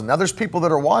 $10,000. Now there's people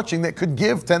that are watching that could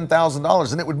give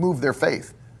 $10,000 and it would move their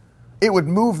faith. It would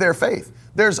move their faith.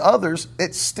 There's others,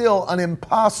 it's still an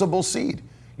impossible seed.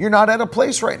 You're not at a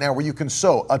place right now where you can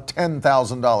sow a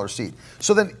 $10,000 seed.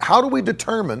 So then how do we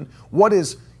determine what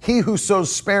is he who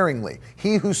sows sparingly,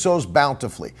 he who sows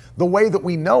bountifully? The way that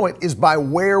we know it is by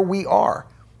where we are.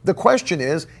 The question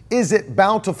is it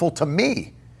bountiful to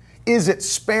me? Is it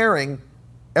sparing?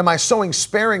 Am I sowing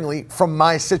sparingly from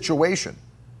my situation?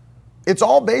 It's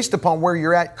all based upon where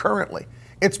you're at currently.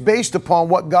 It's based upon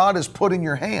what God has put in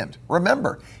your hand.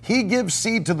 Remember, he gives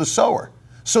seed to the sower.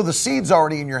 So the seed's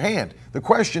already in your hand. The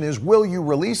question is, will you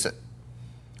release it?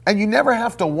 And you never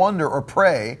have to wonder or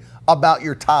pray about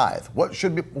your tithe. What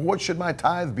should my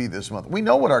tithe be this month? We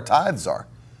know what our tithes are.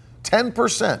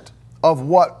 10% of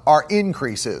what our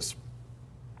increase is.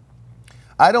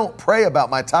 I don't pray about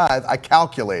my tithe, I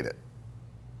calculate it.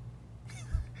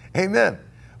 Amen.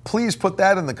 Please put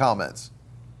that in the comments.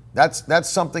 That's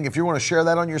something, if you want to share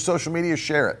that on your social media,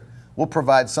 share it. We'll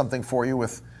provide something for you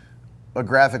with a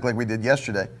graphic like we did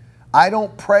yesterday. I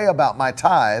don't pray about my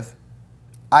tithe,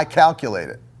 I calculate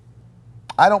it.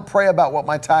 I don't pray about what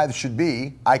my tithe should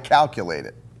be, I calculate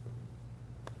it.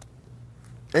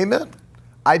 Amen.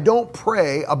 I don't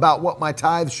pray about what my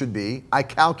tithe should be, I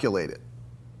calculate it.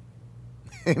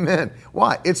 Amen.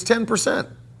 Why? It's 10%.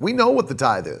 We know what the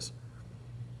tithe is.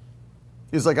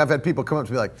 It's like I've had people come up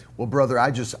to me like, well, brother,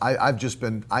 I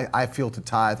feel to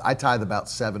tithe. I tithe about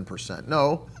 7%.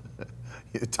 No,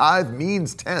 tithe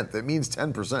means tenth. It means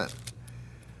 10%.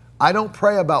 I don't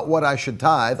pray about what I should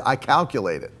tithe. I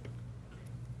calculate it.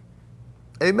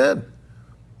 Amen.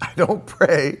 I don't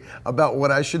pray about what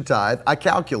I should tithe. I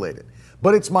calculate it.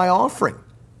 But it's my offering.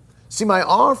 See, my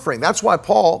offering, that's why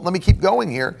Paul, let me keep going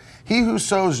here. He who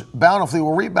sows bountifully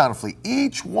will reap bountifully.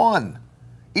 Each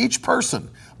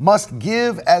person must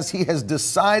give as he has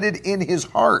decided in his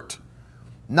heart,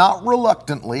 not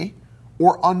reluctantly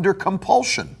or under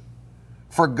compulsion.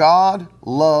 For God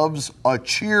loves a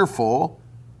cheerful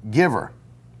giver.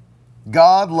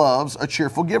 God loves a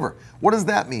cheerful giver. What does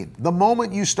that mean? The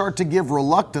moment you start to give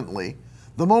reluctantly,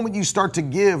 the moment you start to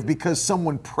give because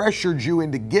someone pressured you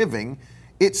into giving,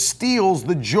 it steals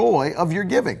the joy of your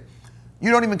giving.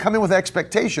 You don't even come in with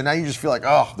expectation. Now you just feel like,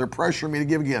 oh, they're pressuring me to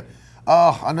give again.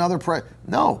 Oh, another pressure.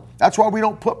 No, that's why we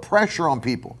don't put pressure on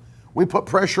people. We put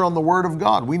pressure on the Word of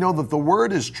God. We know that the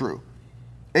Word is true.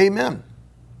 Amen.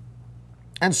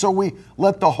 And so we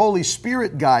let the Holy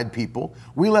Spirit guide people.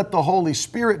 We let the Holy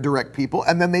Spirit direct people,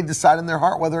 and then they decide in their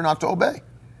heart whether or not to obey.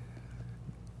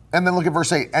 And then look at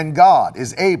verse 8. And God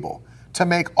is able to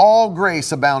make all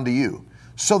grace abound to you,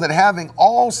 so that having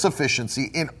all sufficiency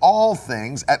in all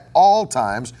things at all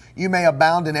times, you may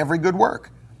abound in every good work.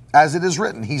 As it is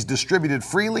written, He's distributed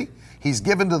freely, He's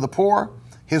given to the poor,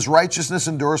 His righteousness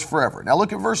endures forever. Now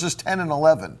look at verses 10 and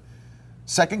 11.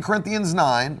 2 Corinthians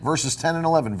 9, verses 10 and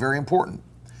 11, very important.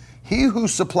 He who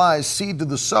supplies seed to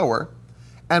the sower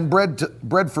and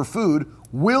bread for food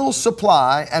will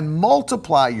supply and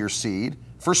multiply your seed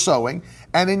for sowing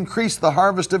and increase the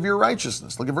harvest of your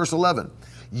righteousness. Look at verse 11.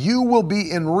 You will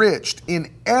be enriched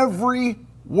in every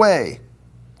way,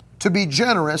 to be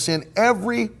generous in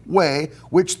every way,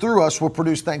 which through us will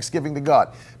produce thanksgiving to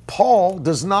God. Paul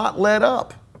does not let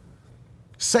up.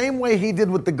 Same way he did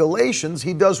with the Galatians,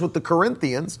 he does with the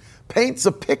Corinthians, paints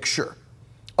a picture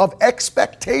of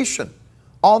expectation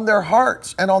on their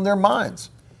hearts and on their minds.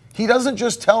 He doesn't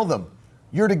just tell them,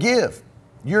 you're to give,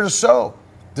 you're to sow.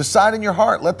 Decide in your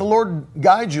heart. Let the Lord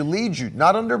guide you, lead you,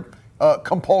 not under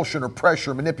compulsion or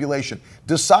pressure or manipulation.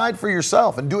 Decide for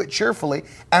yourself and do it cheerfully.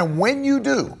 And when you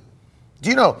do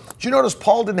you notice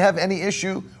Paul didn't have any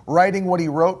issue writing what he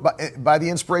wrote by the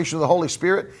inspiration of the Holy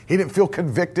Spirit? He didn't feel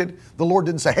convicted. The Lord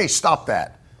didn't say, hey, stop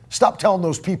that. Stop telling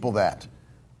those people that.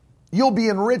 You'll be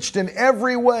enriched in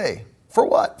every way. For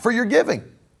what? For your giving.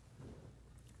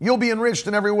 You'll be enriched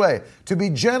in every way, to be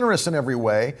generous in every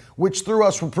way, which through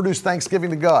us will produce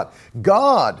thanksgiving to God.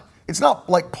 God, it's not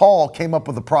like Paul came up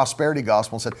with the prosperity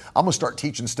gospel and said, I'm going to start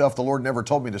teaching stuff the Lord never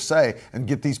told me to say and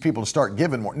get these people to start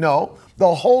giving more. No,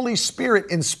 the Holy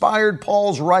Spirit inspired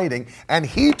Paul's writing, and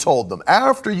he told them,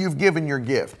 after you've given your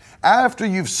gift, after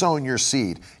you've sown your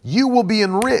seed, you will be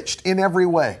enriched in every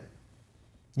way.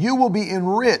 You will be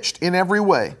enriched in every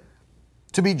way,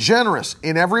 to be generous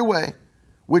in every way,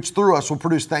 which through us will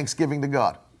produce thanksgiving to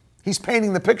God. He's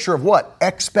painting the picture of what?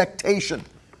 Expectation.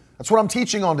 That's what I'm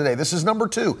teaching on today. This is number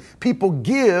 2. People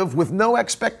give with no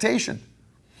expectation.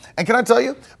 And can I tell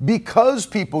you, because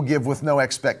people give with no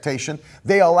expectation,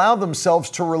 they allow themselves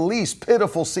to release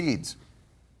pitiful seeds.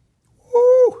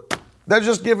 Woo! They're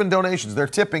just giving donations. They're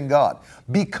tipping God.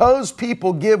 Because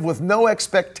people give with no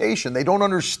expectation, they don't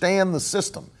understand the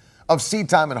system of seed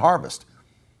time and harvest.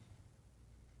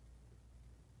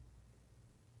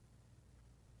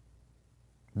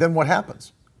 Then what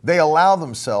happens? They allow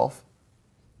themselves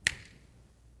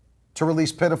to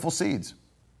release pitiful seeds.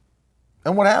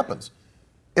 And what happens?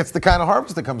 It's the kind of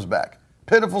harvest that comes back.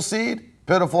 Pitiful seed,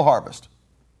 pitiful harvest.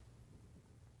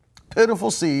 Pitiful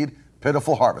seed,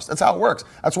 pitiful harvest. That's how it works.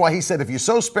 That's why he said, if you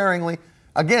sow sparingly,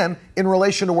 again, in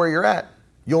relation to where you're at,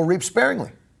 you'll reap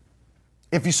sparingly.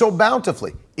 If you sow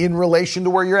bountifully, in relation to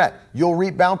where you're at, you'll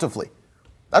reap bountifully.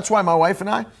 That's why my wife and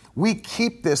I, we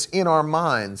keep this in our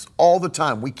minds all the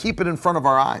time. We keep it in front of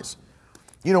our eyes.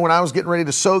 You know, when I was getting ready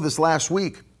to sow this last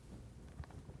week,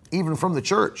 even from the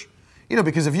church, you know,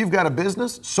 because if you've got a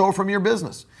business, sow from your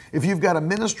business. If you've got a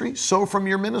ministry, sow from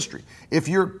your ministry. If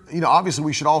you're, you know, obviously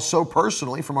we should all sow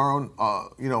personally from our own,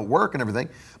 you know, work and everything.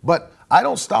 But I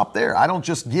don't stop there. I don't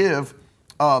just give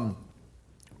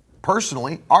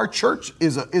personally. Our church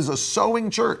is a sowing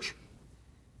church.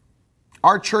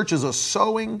 Our church is a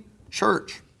sowing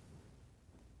church.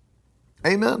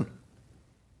 Amen.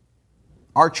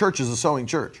 Our church is a sowing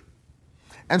church.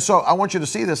 And so I want you to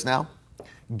see this now.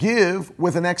 Give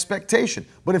with an expectation.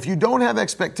 But if you don't have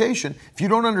expectation, if you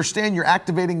don't understand you're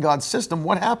activating God's system,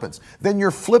 what happens? Then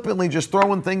you're flippantly just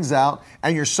throwing things out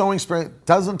and your sowing spirit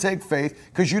doesn't take faith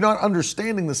because you're not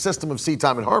understanding the system of seed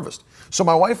time and harvest. So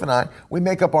my wife and I, we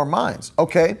make up our minds.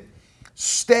 Okay,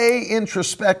 stay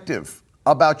introspective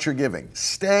about your giving.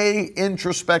 Stay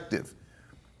introspective.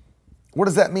 What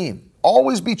does that mean?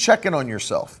 Always be checking on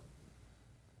yourself.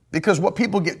 Because what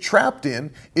people get trapped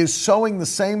in is sowing the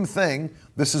same thing.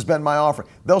 This has been my offering.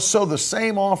 They'll sow the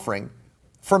same offering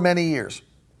for many years.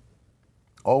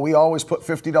 Oh, we always put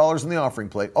 $50 in the offering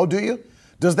plate. Oh, do you?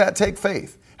 Does that take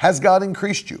faith? Has God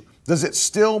increased you? Does it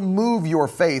still move your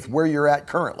faith where you're at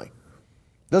currently?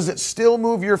 Does it still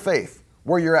move your faith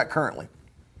where you're at currently?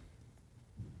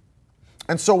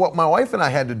 And so what my wife and I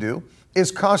had to do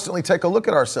is constantly take a look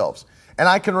at ourselves. And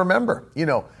I can remember, you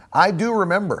know, I do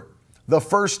remember the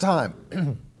first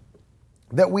time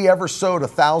that we ever sowed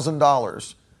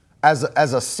 $1,000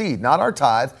 as a seed, not our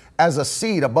tithe, as a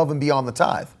seed above and beyond the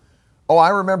tithe. Oh, I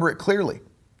remember it clearly.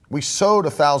 We sowed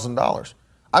 $1,000.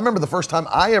 I remember the first time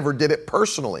I ever did it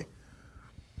personally.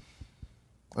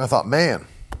 And I thought, man,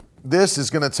 this is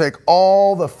going to take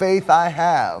all the faith I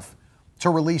have to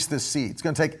release this seed. It's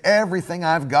going to take everything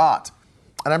I've got.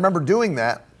 And I remember doing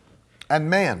that, and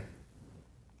man,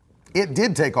 it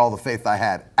did take all the faith I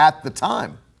had at the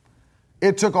time.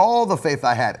 It took all the faith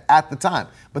I had at the time.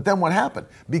 But then what happened?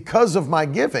 Because of my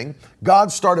giving,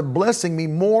 God started blessing me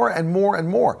more and more and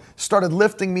more, started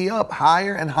lifting me up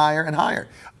higher and higher and higher.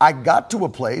 I got to a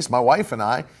place, my wife and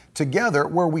I, together,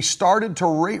 where we started to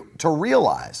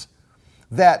realize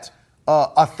that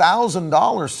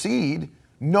 $1,000 seed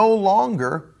no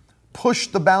longer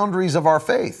pushed the boundaries of our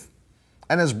faith.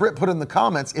 And as Britt put in the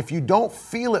comments, if you don't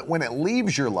feel it when it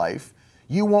leaves your life,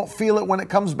 you won't feel it when it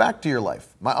comes back to your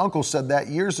life. My uncle said that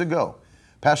years ago.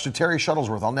 Pastor Terry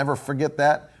Shuttlesworth, I'll never forget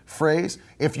that phrase.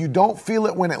 If you don't feel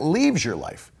it when it leaves your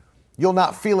life, you'll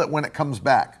not feel it when it comes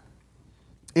back.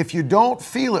 If you don't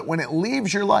feel it when it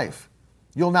leaves your life,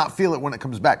 you'll not feel it when it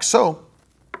comes back. So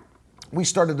we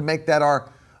started to make that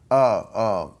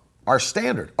our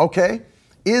standard. Okay,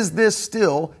 is this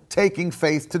still taking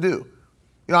faith to do?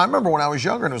 You know, I remember when I was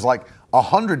younger and it was like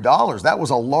 $100. That was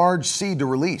a large seed to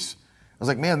release. I was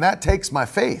like, man, that takes my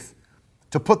faith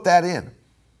to put that in.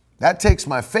 That takes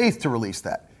my faith to release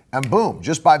that. And boom,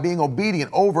 just by being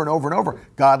obedient over and over and over,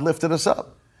 God lifted us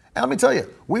up. And let me tell you,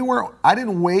 I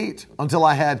didn't wait until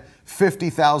I had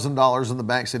 $50,000 in the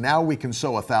bank, say now we can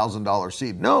sow $1,000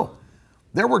 seed. No,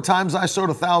 there were times I sowed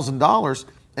 $1,000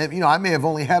 and, you know, I may have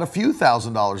only had a few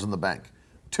 $1,000s in the bank.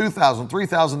 $2,000,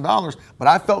 $3,000, but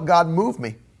I felt God move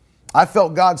me. I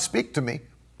felt God speak to me.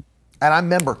 And I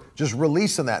remember just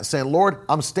releasing that, saying, Lord,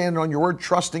 I'm standing on your word,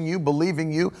 trusting you,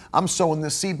 believing you. I'm sowing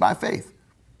this seed by faith.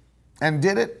 And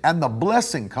did it, and the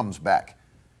blessing comes back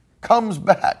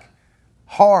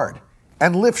hard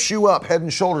and lifts you up head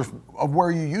and shoulders of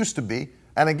where you used to be.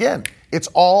 And again, it's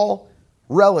all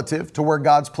relative to where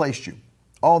God's placed you.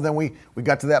 Oh, then we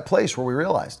got to that place where we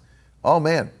realized, oh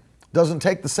man, doesn't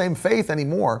take the same faith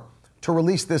anymore to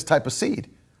release this type of seed.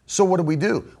 So what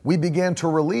do? We began to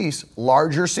release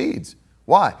larger seeds.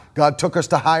 Why? God took us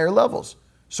to higher levels.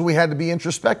 So we had to be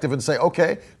introspective and say,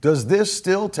 okay, does this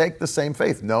still take the same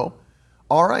faith? No.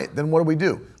 All right, then what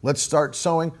do? Let's start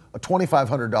sowing a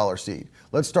 $2,500 seed.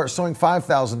 Let's start sowing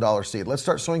 $5,000 seed. Let's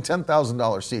start sowing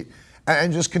 $10,000 seed.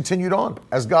 And just continued on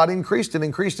as God increased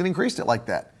it like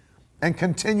that. And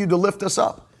continued to lift us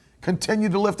up.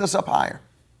 Continued to lift us up higher.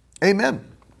 Amen.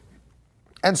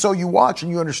 And so you watch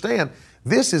and you understand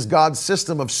this is God's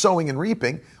system of sowing and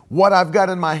reaping. What I've got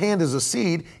in my hand is a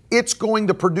seed. It's going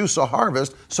to produce a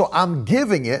harvest. So I'm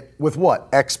giving it with what?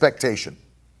 Expectation.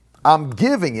 I'm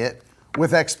giving it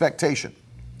with expectation.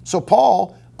 So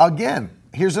Paul, again,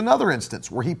 here's another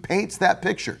instance where he paints that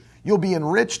picture. You'll be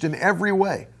enriched in every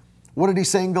way. What did he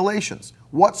say in Galatians?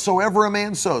 Whatsoever a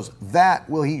man sows, that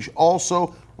will he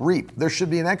also reap. There should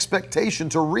be an expectation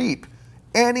to reap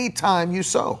any time you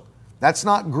sow. That's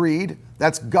not greed.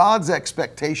 That's God's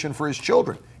expectation for his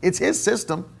children. It's his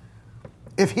system.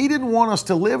 If he didn't want us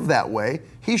to live that way,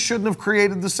 he shouldn't have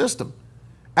created the system.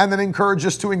 and then encourage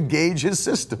us to engage his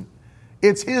system.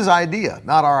 It's his idea,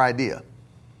 not our idea.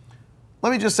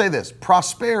 Let me just say this.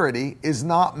 Prosperity is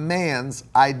not man's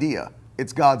idea.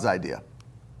 It's God's idea.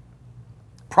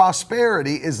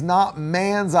 Prosperity is not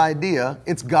man's idea.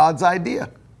 It's God's idea.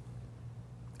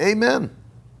 Amen.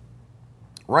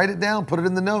 Write it down. Put it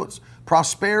in the notes.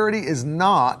 Prosperity is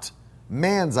not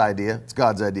man's idea. It's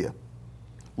God's idea.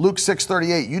 Luke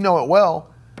 6:38. You know it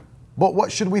well, but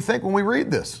what should we think when we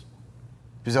read this?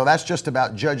 You say, oh, that's just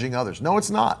about judging others. No,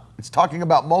 it's not. It's talking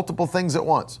about multiple things at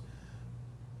once.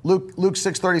 Luke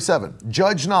 6:37.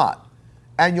 Judge not,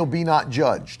 and you'll be not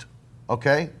judged.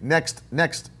 Okay? Next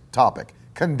topic.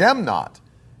 Condemn not,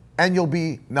 and you'll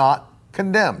be not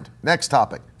condemned. Next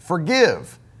topic.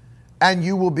 Forgive, and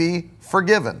you will be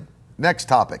forgiven. Next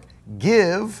topic.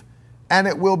 Give, and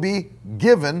it will be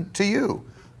given to you.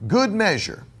 Good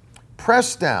measure,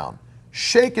 pressed down,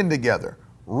 shaken together,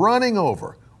 running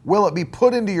over, will it be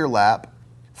put into your lap?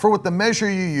 For with the measure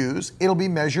you use, it'll be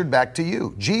measured back to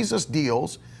you. Jesus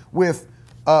deals with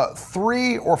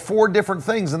 3 or 4 different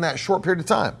things in that short period of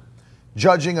time.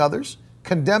 Judging others,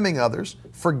 condemning others,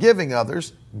 forgiving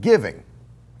others, giving.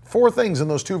 4 things in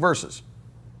those 2 verses.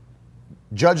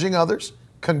 Judging others,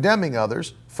 condemning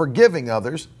others, forgiving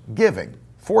others, giving.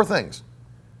 4 things.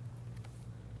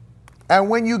 And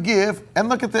when you give, and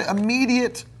look at the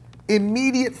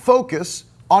immediate focus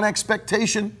on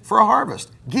expectation for a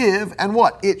harvest. Give, and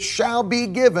what? It shall be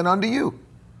given unto you.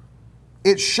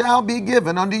 It shall be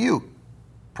given unto you.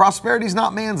 Prosperity is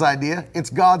not man's idea, it's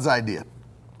God's idea.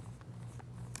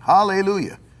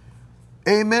 Hallelujah.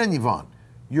 Amen, Yvonne.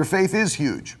 Your faith is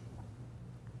huge.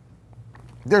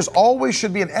 There's always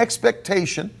should be an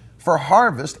expectation for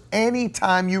harvest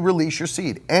anytime you release your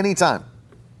seed. Anytime.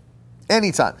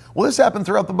 Anytime. Well, this happened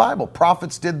throughout the Bible.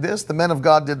 Prophets did this. The men of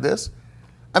God did this.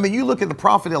 I mean, you look at the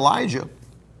prophet Elijah,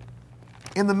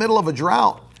 in the middle of a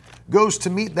drought, goes to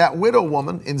meet that widow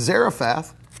woman in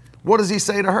Zarephath. What does he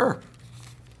say to her?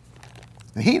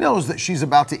 He knows that she's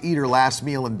about to eat her last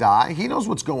meal and die. He knows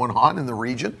what's going on in the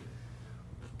region.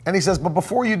 And he says, but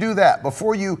before you do that,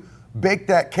 before you bake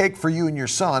that cake for you and your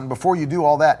son, before you do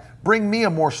all that, bring me a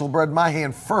morsel of bread in my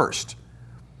hand first.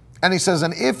 And he says,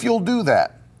 and if you'll do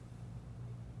that,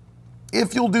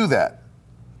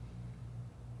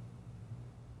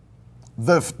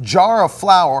 the jar of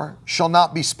flour shall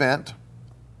not be spent.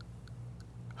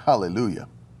 Hallelujah.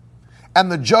 And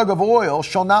the jug of oil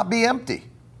shall not be empty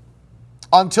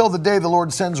until the day the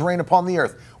Lord sends rain upon the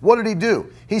earth. What did he do?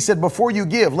 He said, before you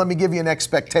give, let me give you an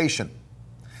expectation.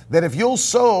 That if you'll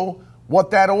sow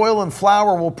what that oil and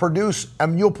flour will produce,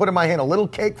 and you'll put in my hand a little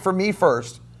cake for me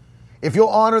first, if you'll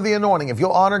honor the anointing, if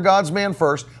you'll honor God's man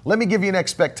first, let me give you an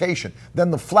expectation. Then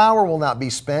the flour will not be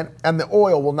spent and the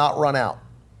oil will not run out.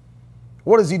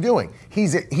 What is he doing?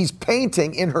 He's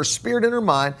painting in her spirit and her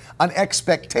mind an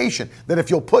expectation that if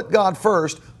you'll put God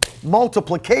first,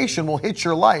 multiplication will hit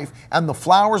your life and the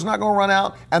flour's not going to run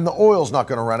out and the oil's not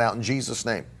going to run out in Jesus'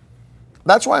 name.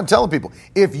 That's why I'm telling people,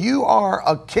 if you are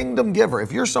a kingdom giver,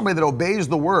 if you're somebody that obeys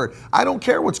the word, I don't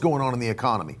care what's going on in the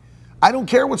economy. I don't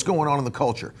care what's going on in the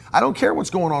culture. I don't care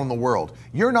what's going on in the world.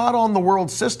 You're not on the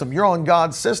world system. You're on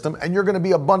God's system, and you're going to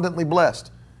be abundantly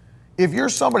blessed. If you're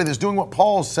somebody that's doing what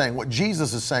Paul's saying, what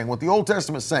Jesus is saying, what the Old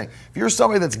Testament is saying, if you're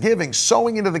somebody that's giving,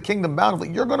 sowing into the kingdom bountifully,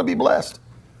 you're going to be blessed.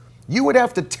 You would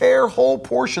have to tear whole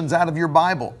portions out of your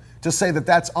Bible to say that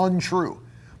that's untrue.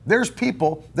 There's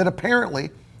people that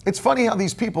apparently, it's funny how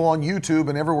these people on YouTube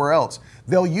and everywhere else,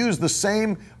 they'll use the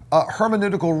same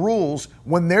hermeneutical rules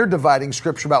when they're dividing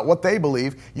scripture about what they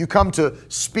believe. You come to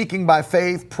speaking by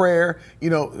faith, prayer,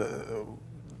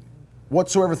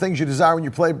 whatsoever things you desire when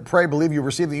you pray, believe you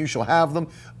receive them, you shall have them.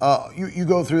 You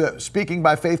go through that speaking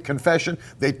by faith confession.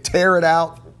 They tear it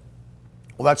out.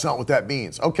 Well, that's not what that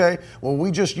means. Okay, well,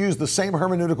 we just use the same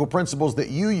hermeneutical principles that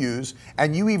you use,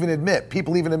 and you even admit,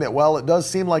 people even admit, well, it does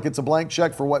seem like it's a blank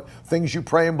check for what things you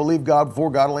pray and believe God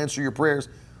for. God will answer your prayers.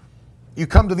 You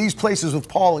come to these places with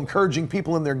Paul encouraging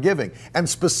people in their giving and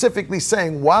specifically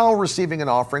saying while receiving an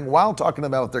offering, while talking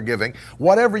about what they're giving,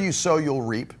 whatever you sow, you'll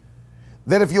reap.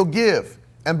 That if you'll give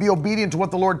and be obedient to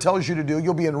what the Lord tells you to do,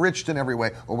 you'll be enriched in every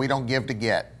way. Or we don't give to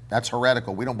get. That's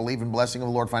heretical. We don't believe in blessing of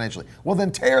the Lord financially. Well,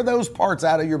 then tear those parts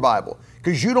out of your Bible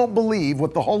because you don't believe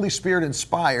what the Holy Spirit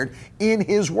inspired in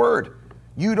His Word.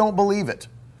 You don't believe it.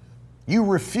 You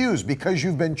refuse because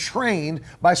you've been trained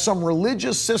by some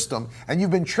religious system and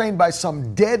you've been trained by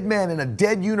some dead men in a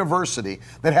dead university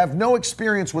that have no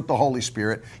experience with the Holy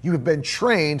Spirit. You have been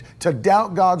trained to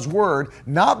doubt God's word,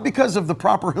 not because of the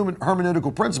proper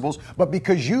hermeneutical principles, but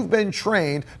because you've been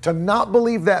trained to not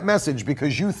believe that message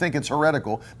because you think it's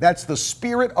heretical. That's the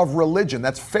spirit of religion.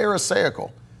 That's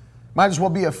Pharisaical. Might as well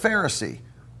be a Pharisee.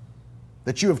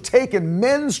 That you have taken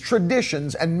men's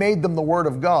traditions and made them the Word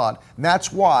of God. And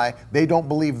that's why they don't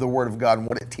believe the Word of God and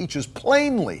what it teaches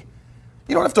plainly.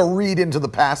 You don't have to read into the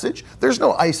passage. There's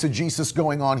no eisegesis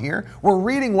going on here. We're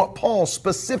reading what Paul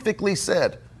specifically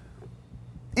said.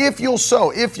 If you'll sow,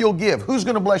 if you'll give, who's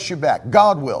going to bless you back?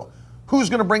 God will. Who's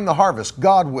going to bring the harvest?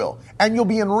 God will. And you'll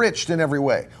be enriched in every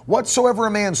way. Whatsoever a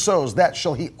man sows, that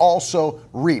shall he also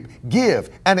reap. Give,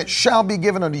 and it shall be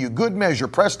given unto you. Good measure,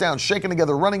 pressed down, shaken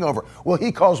together, running over. Will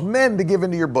he cause men to give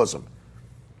into your bosom?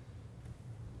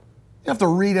 You don't have to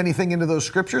read anything into those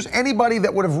scriptures. Anybody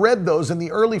that would have read those in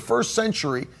the early first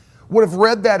century would have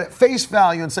read that at face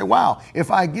value and say, wow,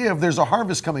 if I give, there's a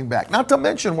harvest coming back. Not to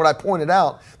mention what I pointed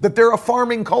out, that they're a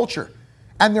farming culture.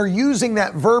 And they're using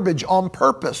that verbiage on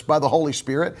purpose by the Holy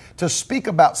Spirit to speak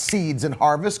about seeds and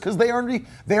harvests because they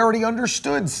already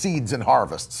understood seeds and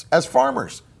harvests as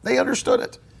farmers. They understood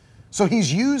it. So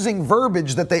he's using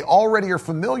verbiage that they already are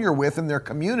familiar with in their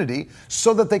community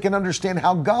so that they can understand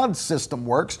how God's system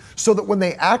works, so that when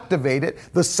they activate it,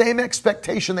 the same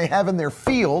expectation they have in their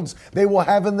fields, they will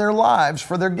have in their lives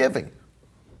for their giving.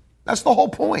 That's the whole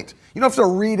point. You don't have to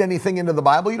read anything into the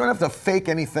Bible. You don't have to fake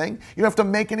anything. You don't have to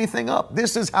make anything up.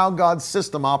 This is how God's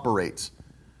system operates.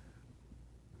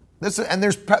 And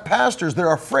there's pastors that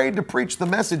are afraid to preach the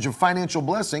message of financial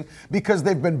blessing because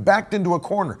they've been backed into a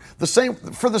corner.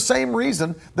 For the same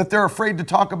reason that they're afraid to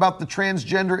talk about the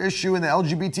transgender issue and the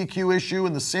LGBTQ issue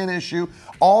and the sin issue,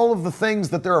 all of the things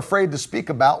that they're afraid to speak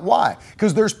about. Why?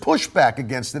 Because there's pushback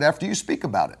against it after you speak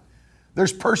about it.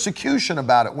 There's persecution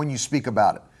about it when you speak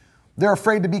about it. They're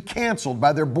afraid to be canceled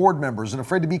by their board members and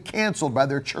afraid to be canceled by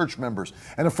their church members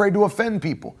and afraid to offend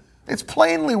people. It's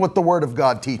plainly what the Word of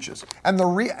God teaches. And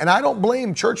I don't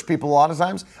blame church people a lot of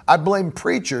times. I blame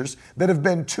preachers that have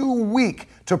been too weak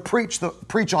to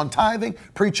preach on tithing,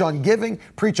 preach on giving,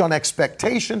 preach on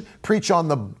expectation, preach on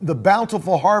the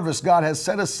bountiful harvest God has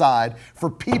set aside for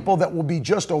people that will be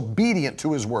just obedient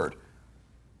to His Word.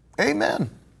 Amen.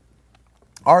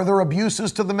 Are there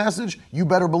abuses to the message? You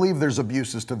better believe there's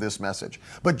abuses to this message.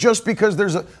 But just because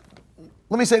let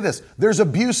me say this, there's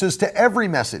abuses to every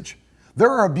message. There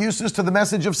are abuses to the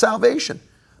message of salvation.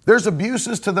 There's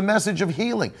abuses to the message of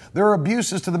healing. There are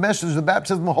abuses to the message of the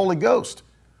baptism of the Holy Ghost.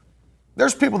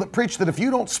 There's people that preach that if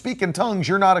you don't speak in tongues,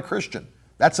 you're not a Christian.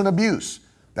 That's an abuse.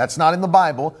 That's not in the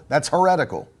Bible. That's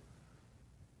heretical.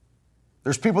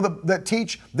 There's people that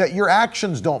teach that your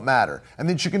actions don't matter and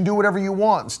that you can do whatever you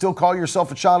want and still call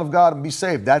yourself a child of God and be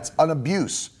saved. That's an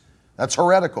abuse. That's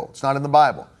heretical. It's not in the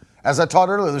Bible. As I taught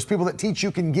earlier, there's people that teach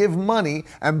you can give money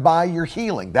and buy your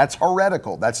healing. That's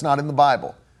heretical. That's not in the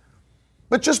Bible.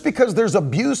 But just because there's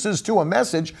abuses to a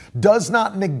message does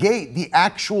not negate the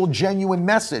actual genuine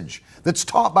message that's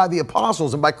taught by the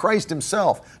apostles and by Christ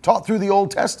Himself, taught through the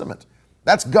Old Testament.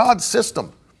 That's God's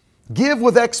system. Give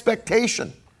with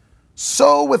expectation.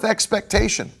 Sow with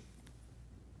expectation.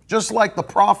 Just like the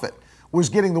prophet was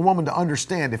getting the woman to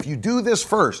understand, if you do this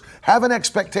first, have an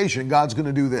expectation God's going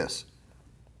to do this.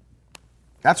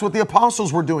 That's what the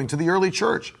apostles were doing to the early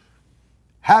church.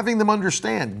 Having them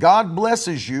understand, God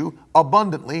blesses you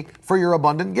abundantly for your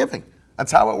abundant giving.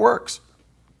 That's how it works.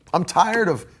 I'm tired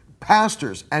of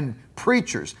pastors and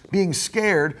preachers being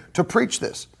scared to preach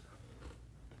this.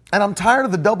 And I'm tired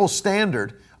of the double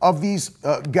standard of these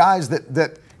guys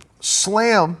that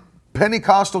slam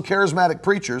Pentecostal charismatic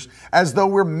preachers as though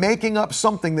we're making up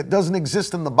something that doesn't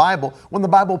exist in the Bible when the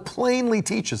Bible plainly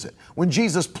teaches it. When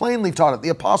Jesus plainly taught it, the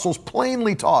apostles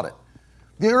plainly taught it.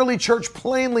 The early church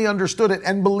plainly understood it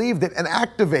and believed it and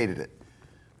activated it.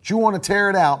 But you want to tear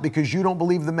it out because you don't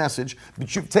believe the message,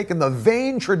 but you've taken the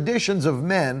vain traditions of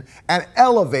men and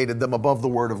elevated them above the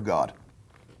Word of God.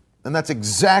 And that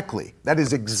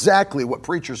is exactly what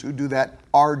preachers who do that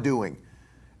are doing.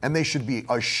 And they should be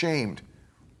ashamed.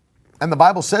 And the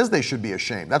Bible says they should be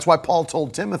ashamed. That's why Paul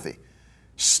told Timothy,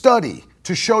 study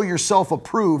to show yourself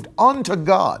approved unto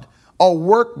God, a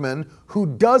workman who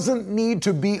doesn't need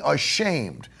to be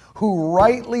ashamed, who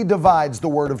rightly divides the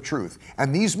word of truth.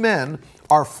 And these men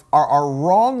are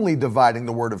wrongly dividing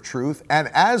the word of truth, and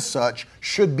as such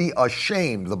should be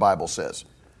ashamed, the Bible says.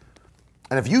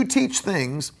 And if you teach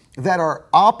things that are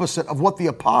opposite of what the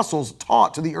apostles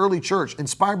taught to the early church,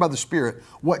 inspired by the Spirit,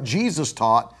 what Jesus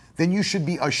taught, then you should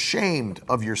be ashamed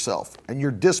of yourself and you're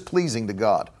displeasing to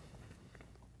God.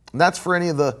 And that's for any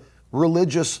of the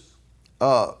religious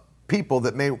people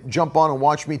that may jump on and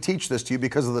watch me teach this to you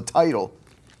because of the title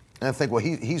and think, well,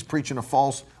 he's preaching a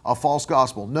false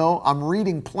gospel. No, I'm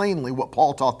reading plainly what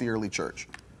Paul taught the early church.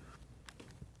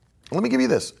 Let me give you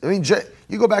this. I mean,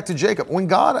 you go back to Jacob. When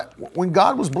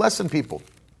God was blessing people,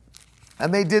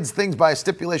 And they did things by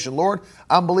stipulation. Lord,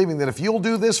 I'm believing that if you'll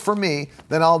do this for me,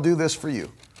 then I'll do this for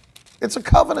you. It's a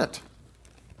covenant.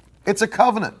 It's a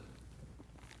covenant.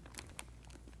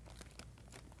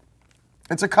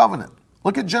 It's a covenant.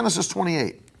 Look at Genesis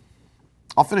 28.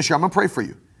 I'll finish here. I'm going to pray for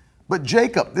you. But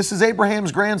Jacob, this is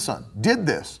Abraham's grandson, did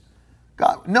this.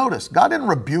 God, notice, God didn't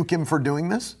rebuke him for doing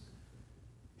this.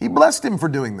 He blessed him for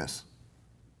doing this.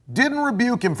 Didn't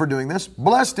rebuke him for doing this,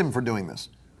 blessed him for doing this.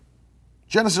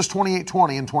 Genesis 28,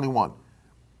 20 and 21.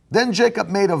 Then Jacob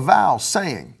made a vow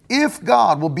saying, if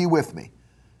God will be with me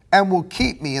and will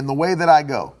keep me in the way that I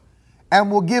go and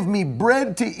will give me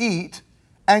bread to eat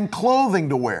and clothing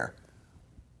to wear.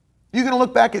 You're going to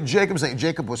look back at Jacob and say,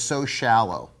 Jacob was so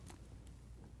shallow.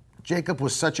 Jacob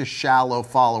was such a shallow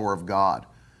follower of God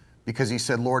because he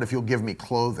said, Lord, if you'll give me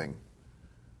clothing.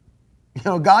 You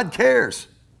know, God cares.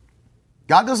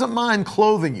 God doesn't mind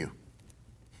clothing you.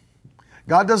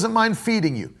 God doesn't mind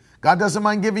feeding you. God doesn't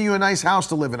mind giving you a nice house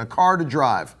to live in, a car to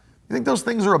drive. You think those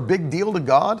things are a big deal to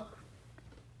God?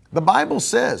 The Bible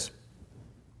says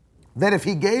that if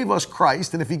he gave us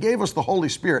Christ and if he gave us the Holy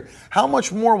Spirit, how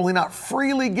much more will he not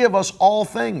freely give us all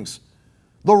things?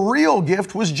 The real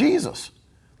gift was Jesus.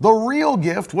 The real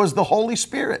gift was the Holy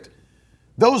Spirit.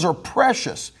 Those are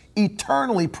precious,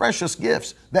 eternally precious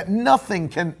gifts that nothing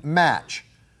can match.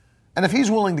 And if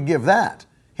he's willing to give that,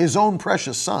 his own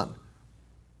precious son,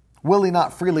 will he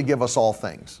not freely give us all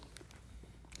things?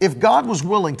 If God was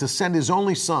willing to send his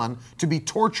only son to be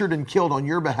tortured and killed on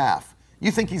your behalf, you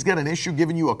think he's got an issue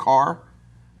giving you a car?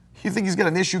 You think he's got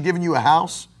an issue giving you a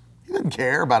house? He doesn't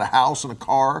care about a house and a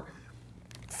car.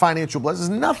 Financial blessings,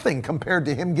 nothing compared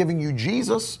to him giving you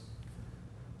Jesus.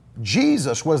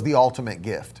 Jesus was the ultimate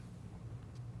gift.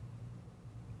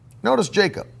 Notice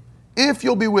Jacob, if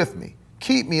you'll be with me,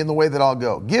 keep me in the way that I'll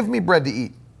go, give me bread to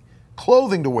eat,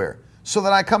 clothing to wear, so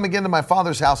that I come again to my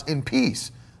father's house in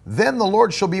peace, then the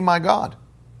Lord shall be my God.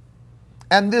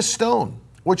 And this stone,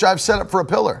 which I've set up for a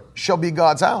pillar, shall be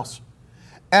God's house.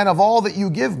 And of all that you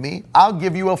give me, I'll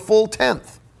give you a full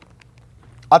tenth,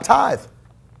 a tithe.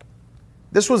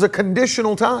 This was a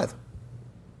conditional tithe.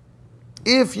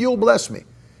 If you'll bless me,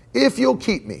 if you'll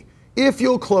keep me, if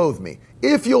you'll clothe me,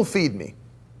 if you'll feed me,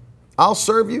 I'll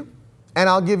serve you and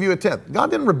I'll give you a tenth.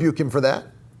 God didn't rebuke him for that.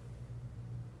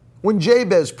 When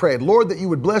Jabez prayed, Lord, that you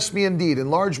would bless me indeed,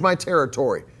 enlarge my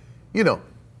territory,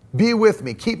 be with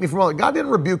me, keep me from all. God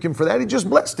didn't rebuke him for that. He just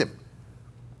blessed him.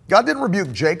 God didn't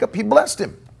rebuke Jacob. He blessed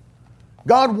him.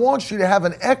 God wants you to have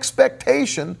an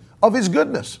expectation of his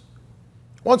goodness.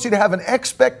 Wants you to have an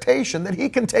expectation that he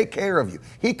can take care of you.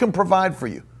 He can provide for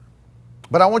you.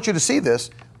 But I want you to see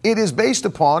this. It is based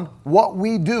upon what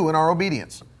we do in our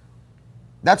obedience.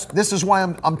 This is why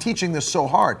I'm teaching this so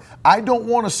hard. I don't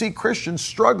want to see Christians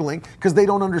struggling because they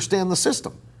don't understand the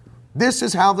system. This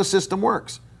is how the system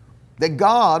works. That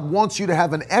God wants you to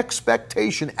have an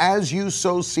expectation as you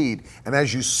sow seed. And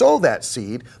as you sow that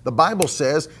seed, the Bible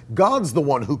says God's the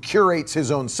one who curates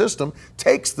his own system,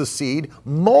 takes the seed,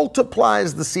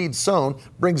 multiplies the seed sown,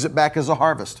 brings it back as a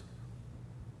harvest.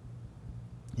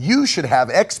 You should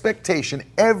have expectation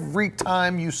every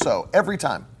time you sow, every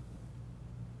time.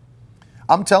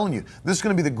 I'm telling you, this is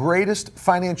going to be the greatest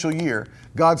financial year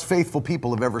God's faithful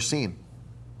people have ever seen.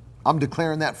 I'm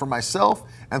declaring that for myself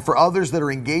and for others that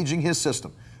are engaging his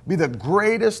system. Be the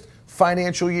greatest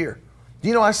financial year. Do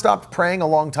you know I stopped praying a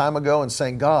long time ago and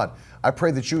saying, God, I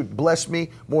pray that you would bless me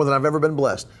more than I've ever been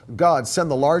blessed. God, send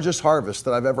the largest harvest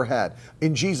that I've ever had.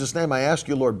 In Jesus' name, I ask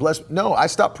you, Lord, bless me. No, I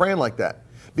stopped praying like that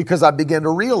because I began to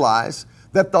realize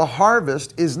that the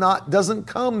harvest doesn't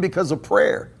come because of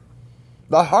prayer.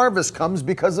 The harvest comes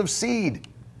because of seed.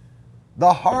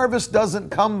 The harvest doesn't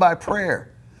come by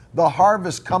prayer. The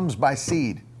harvest comes by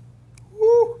seed.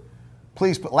 Woo.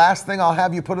 Please, last thing I'll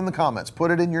have you put in the comments.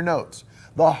 Put it in your notes.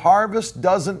 The harvest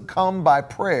doesn't come by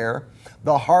prayer.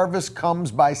 The harvest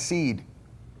comes by seed.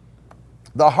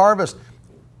 The harvest.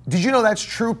 Did you know that's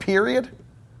true, period?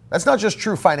 That's not just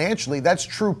true financially. That's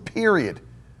true, period.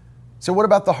 So what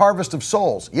about the harvest of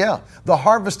souls? Yeah, the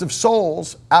harvest of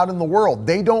souls out in the world,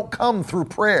 they don't come through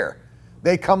prayer.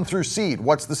 They come through seed.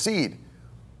 What's the seed?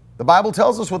 The Bible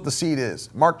tells us what the seed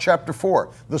is. Mark chapter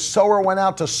 4, the sower went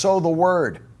out to sow the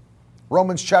word.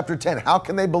 Romans chapter 10, how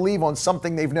can they believe on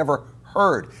something they've never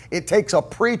heard? It takes a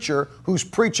preacher who's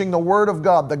preaching the word of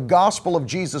God, the gospel of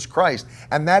Jesus Christ,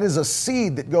 and that is a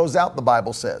seed that goes out, the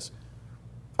Bible says.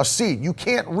 A seed. You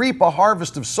can't reap a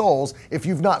harvest of souls if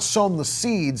you've not sown the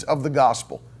seeds of the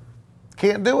gospel.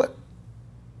 Can't do it.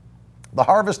 The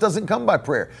harvest doesn't come by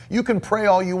prayer. You can pray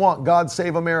all you want, God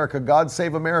save America, God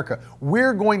save America.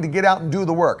 We're going to get out and do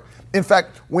the work. In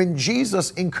fact, when Jesus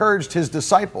encouraged his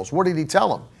disciples, what did he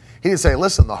tell them? He didn't say,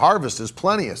 listen, the harvest is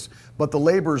plenteous, but the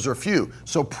laborers are few.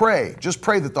 So pray, just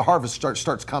pray that the harvest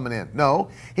starts coming in. No,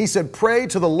 he said, pray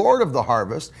to the Lord of the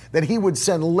harvest that he would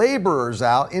send laborers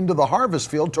out into the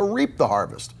harvest field to reap the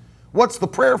harvest. What's the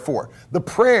prayer for? The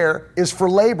prayer is for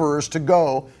laborers to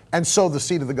go and sow the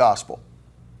seed of the gospel.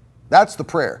 That's the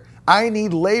prayer. I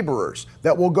need laborers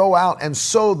that will go out and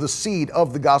sow the seed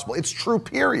of the gospel. It's true,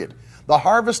 period. The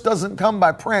harvest doesn't come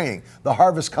by praying. The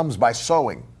harvest comes by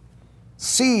sowing.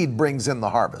 Seed brings in the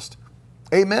harvest.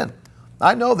 Amen.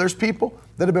 I know there's people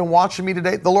that have been watching me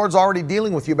today. The Lord's already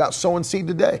dealing with you about sowing seed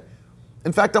today.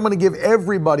 In fact, I'm going to give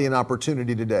everybody an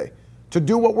opportunity today to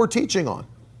do what we're teaching on.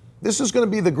 This is going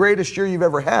to be the greatest year you've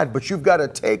ever had, but you've got to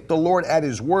take the Lord at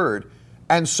his word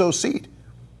and sow seed.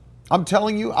 I'm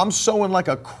telling you, I'm sowing like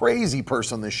a crazy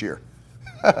person this year.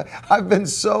 I've been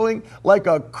sowing like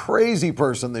a crazy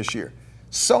person this year.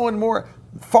 Sowing more,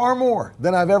 far more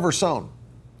than I've ever sown.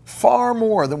 Far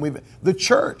more than the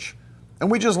church. And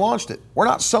we just launched it. We're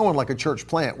not sowing like a church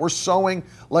plant. We're sowing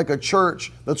like a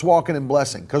church that's walking in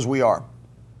blessing, because we are.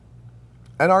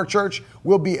 And our church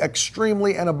will be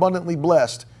extremely and abundantly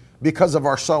blessed because of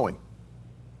our sowing.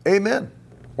 Amen.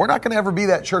 We're not going to ever be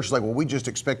that church like, well, we just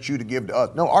expect you to give to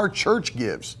us. No, our church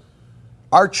gives.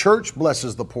 Our church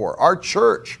blesses the poor. Our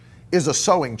church is a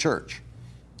sowing church.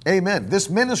 Amen. This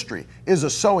ministry is a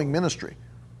sowing ministry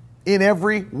in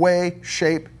every way,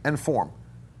 shape, and form.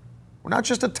 We're not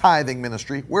just a tithing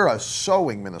ministry. We're a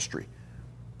sowing ministry.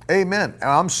 Amen. And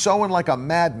I'm sowing like a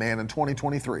madman in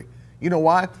 2023. You know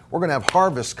why? We're going to have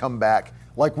harvests come back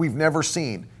like we've never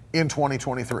seen in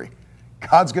 2023.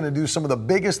 God's going to do some of the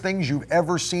biggest things you've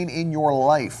ever seen in your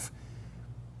life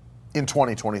in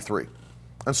 2023.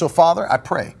 And so, Father, I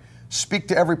pray, speak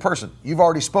to every person. You've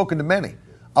already spoken to many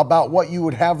about what you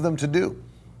would have them to do.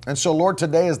 And so, Lord,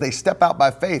 today as they step out by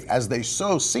faith, as they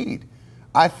sow seed,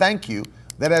 I thank you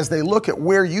that as they look at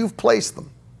where you've placed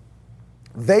them,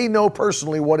 they know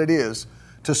personally what it is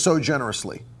to sow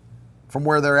generously from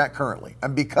where they're at currently.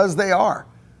 And because they are,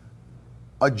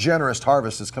 a generous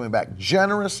harvest is coming back.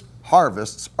 Generous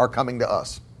harvests are coming to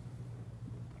us.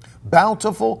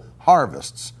 Bountiful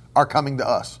harvests are coming to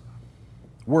us.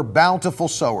 We're bountiful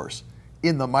sowers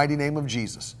in the mighty name of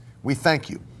Jesus. We thank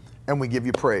you and we give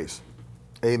you praise.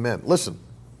 Amen. Listen,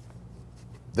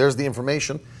 there's the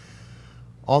information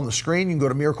on the screen. You can go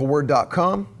to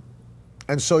miracleword.com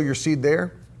and sow your seed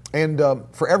there. And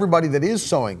for everybody that is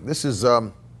sowing, this is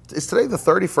today the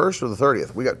 31st or the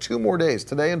 30th? We got 2 more days,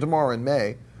 today and tomorrow in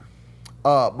May.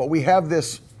 But we have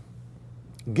this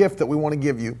gift that we want to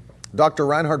give you. Dr.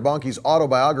 Reinhard Bonnke's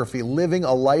autobiography, Living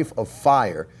a Life of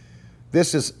Fire.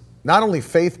 This is not only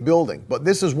faith building, but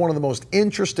this is one of the most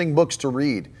interesting books to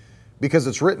read because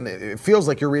it's written, it feels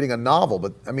like you're reading a novel,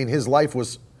 but I mean, his life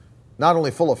was not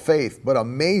only full of faith, but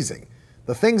amazing.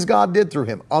 The things God did through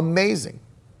him, amazing.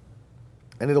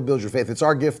 And it'll build your faith. It's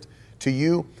our gift to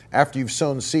you after you've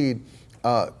sown seed.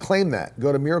 Claim that.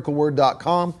 Go to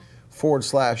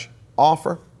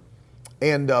miracleword.com/offer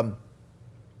and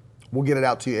we'll get it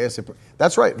out to you ASAP.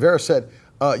 That's right. Vera said,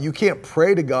 you can't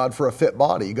pray to God for a fit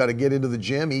body. You got to get into the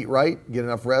gym, eat right, get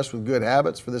enough rest with good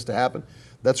habits for this to happen.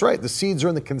 That's right. The seeds are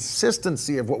in the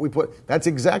consistency of what we put. That's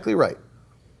exactly right.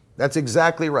 That's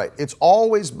exactly right. It's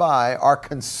always by our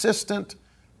consistent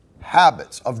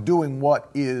habits of doing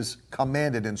what is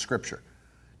commanded in Scripture.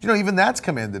 You know, even that's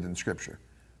commanded in Scripture.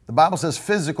 The Bible says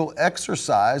physical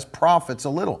exercise profits a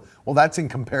little. Well, that's in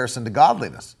comparison to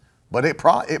godliness, but it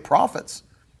profits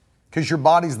because your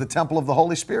body's the temple of the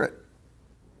Holy Spirit.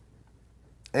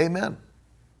 Amen.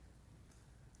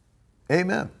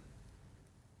 Amen.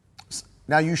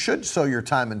 Now, you should sow your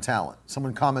time and talent.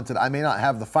 Someone commented, I may not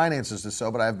have the finances to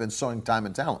sow, but I've been sowing time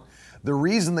and talent. The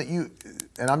reason that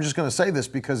and I'm just going to say this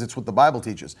because it's what the Bible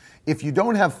teaches. If you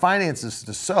don't have finances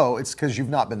to sow, it's because you've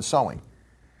not been sowing.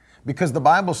 Because the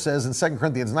Bible says in 2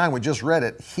 Corinthians 9, we just read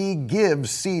it, he gives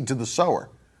seed to the sower.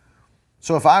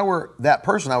 So if I were that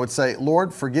person, I would say,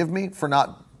 Lord, forgive me for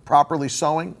not properly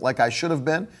sowing like I should have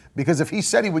been. Because if he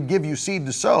said he would give you seed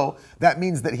to sow, that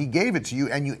means that he gave it to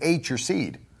you and you ate your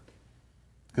seed.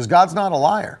 Because God's not a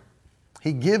liar.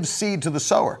 He gives seed to the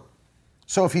sower.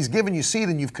 So if he's given you seed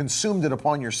and you've consumed it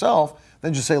upon yourself,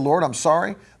 then just say, Lord, I'm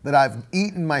sorry that I've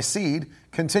eaten my seed.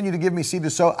 Continue to give me seed to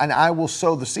sow, and I will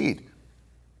sow the seed.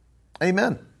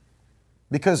 Amen.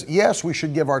 Because yes, we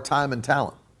should give our time and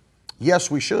talent. Yes,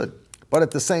 we should. But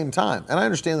at the same time, and I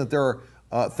understand that there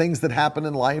are things that happen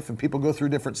in life and people go through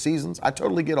different seasons. I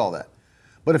totally get all that.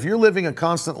 But if you're living a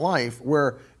constant life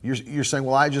where you're saying,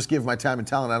 well, I just give my time and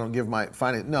talent, I don't give my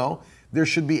finance. No, there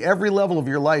should be every level of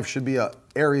your life should be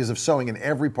areas of sowing in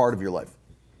every part of your life.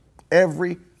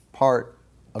 Every part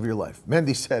of your life.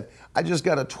 Mendy said, I just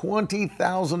got a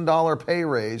 $20,000 pay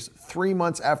raise 3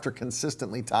 months after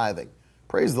consistently tithing.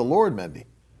 Praise the Lord, Mendy.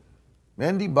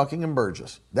 Mendy Buckingham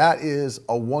Burgess. That is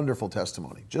a wonderful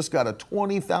testimony. Just got a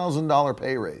 $20,000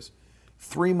 pay raise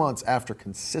 3 months after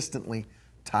consistently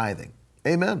tithing.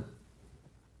 Amen.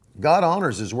 God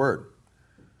honors his word.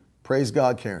 Praise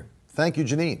God, Karen. Thank you,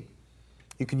 Janine.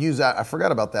 You can use that. I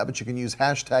forgot about that, but you can use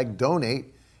hashtag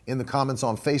donate in the comments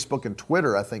on Facebook, and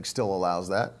Twitter, I think, still allows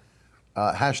that.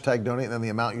 Hashtag donate and then the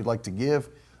amount you'd like to give.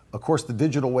 Of course, the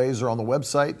digital ways are on the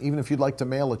website. Even if you'd like to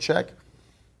mail a check,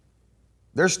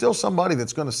 there's still somebody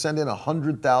that's going to send in a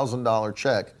 $100,000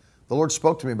 check. The Lord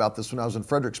spoke to me about this when I was in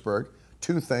Fredericksburg.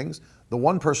 2 things. The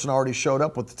one person already showed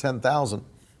up with the $10,000.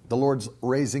 The Lord's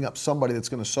raising up somebody that's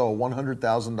going to sow a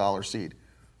 $100,000 seed.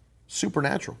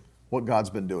 Supernatural, what God's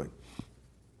been doing.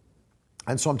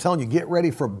 And so I'm telling you, get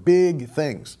ready for big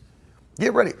things.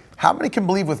 Get ready. How many can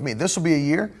believe with me, this will be a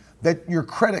year that your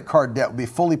credit card debt will be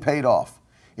fully paid off?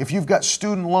 If you've got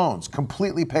student loans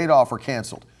completely paid off or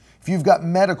canceled. If you've got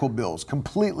medical bills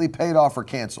completely paid off or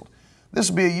canceled. This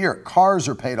will be a year. Cars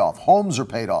are paid off. Homes are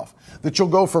paid off. That you'll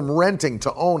go from renting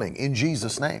to owning in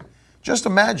Jesus' name. Just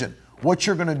imagine what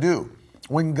you're going to do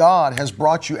when God has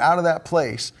brought you out of that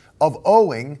place of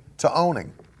owing to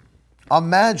owning.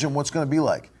 Imagine what's going to be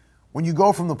like when you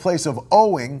go from the place of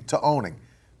owing to owning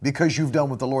because you've done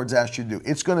what the Lord's asked you to do.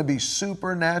 It's going to be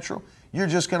supernatural. You're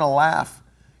just going to laugh.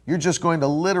 You're just going to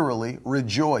literally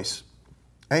rejoice.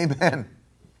 Amen.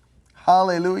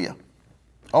 Hallelujah.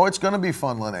 Oh, it's going to be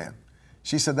fun, Lynanne.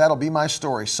 She said, that'll be my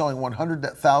story, sowing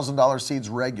 $100,000 seeds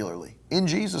regularly. In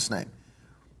Jesus' name.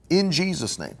 In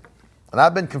Jesus' name. And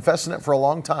I've been confessing it for a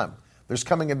long time. There's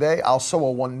coming a day I'll sow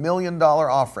a $1 million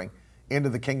offering into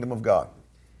the kingdom of God.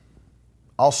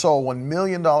 I'll sow a $1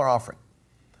 million offering.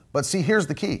 But see, here's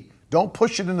the key. Don't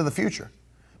push it into the future.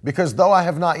 Because though I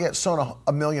have not yet sown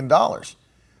 $1 million,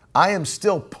 I am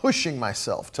still pushing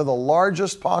myself to the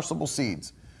largest possible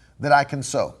seeds that I can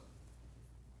sow.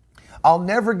 I'll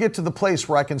never get to the place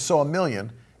where I can sow $1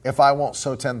 million if I won't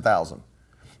sow 10,000.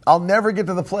 I'll never get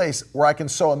to the place where I can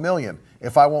sow $1 million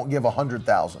if I won't give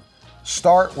 100,000.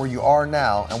 Start where you are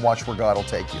now and watch where God will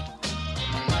take you.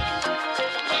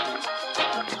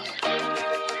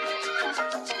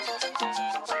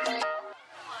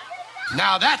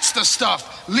 Now that's the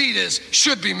stuff leaders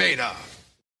should be made of.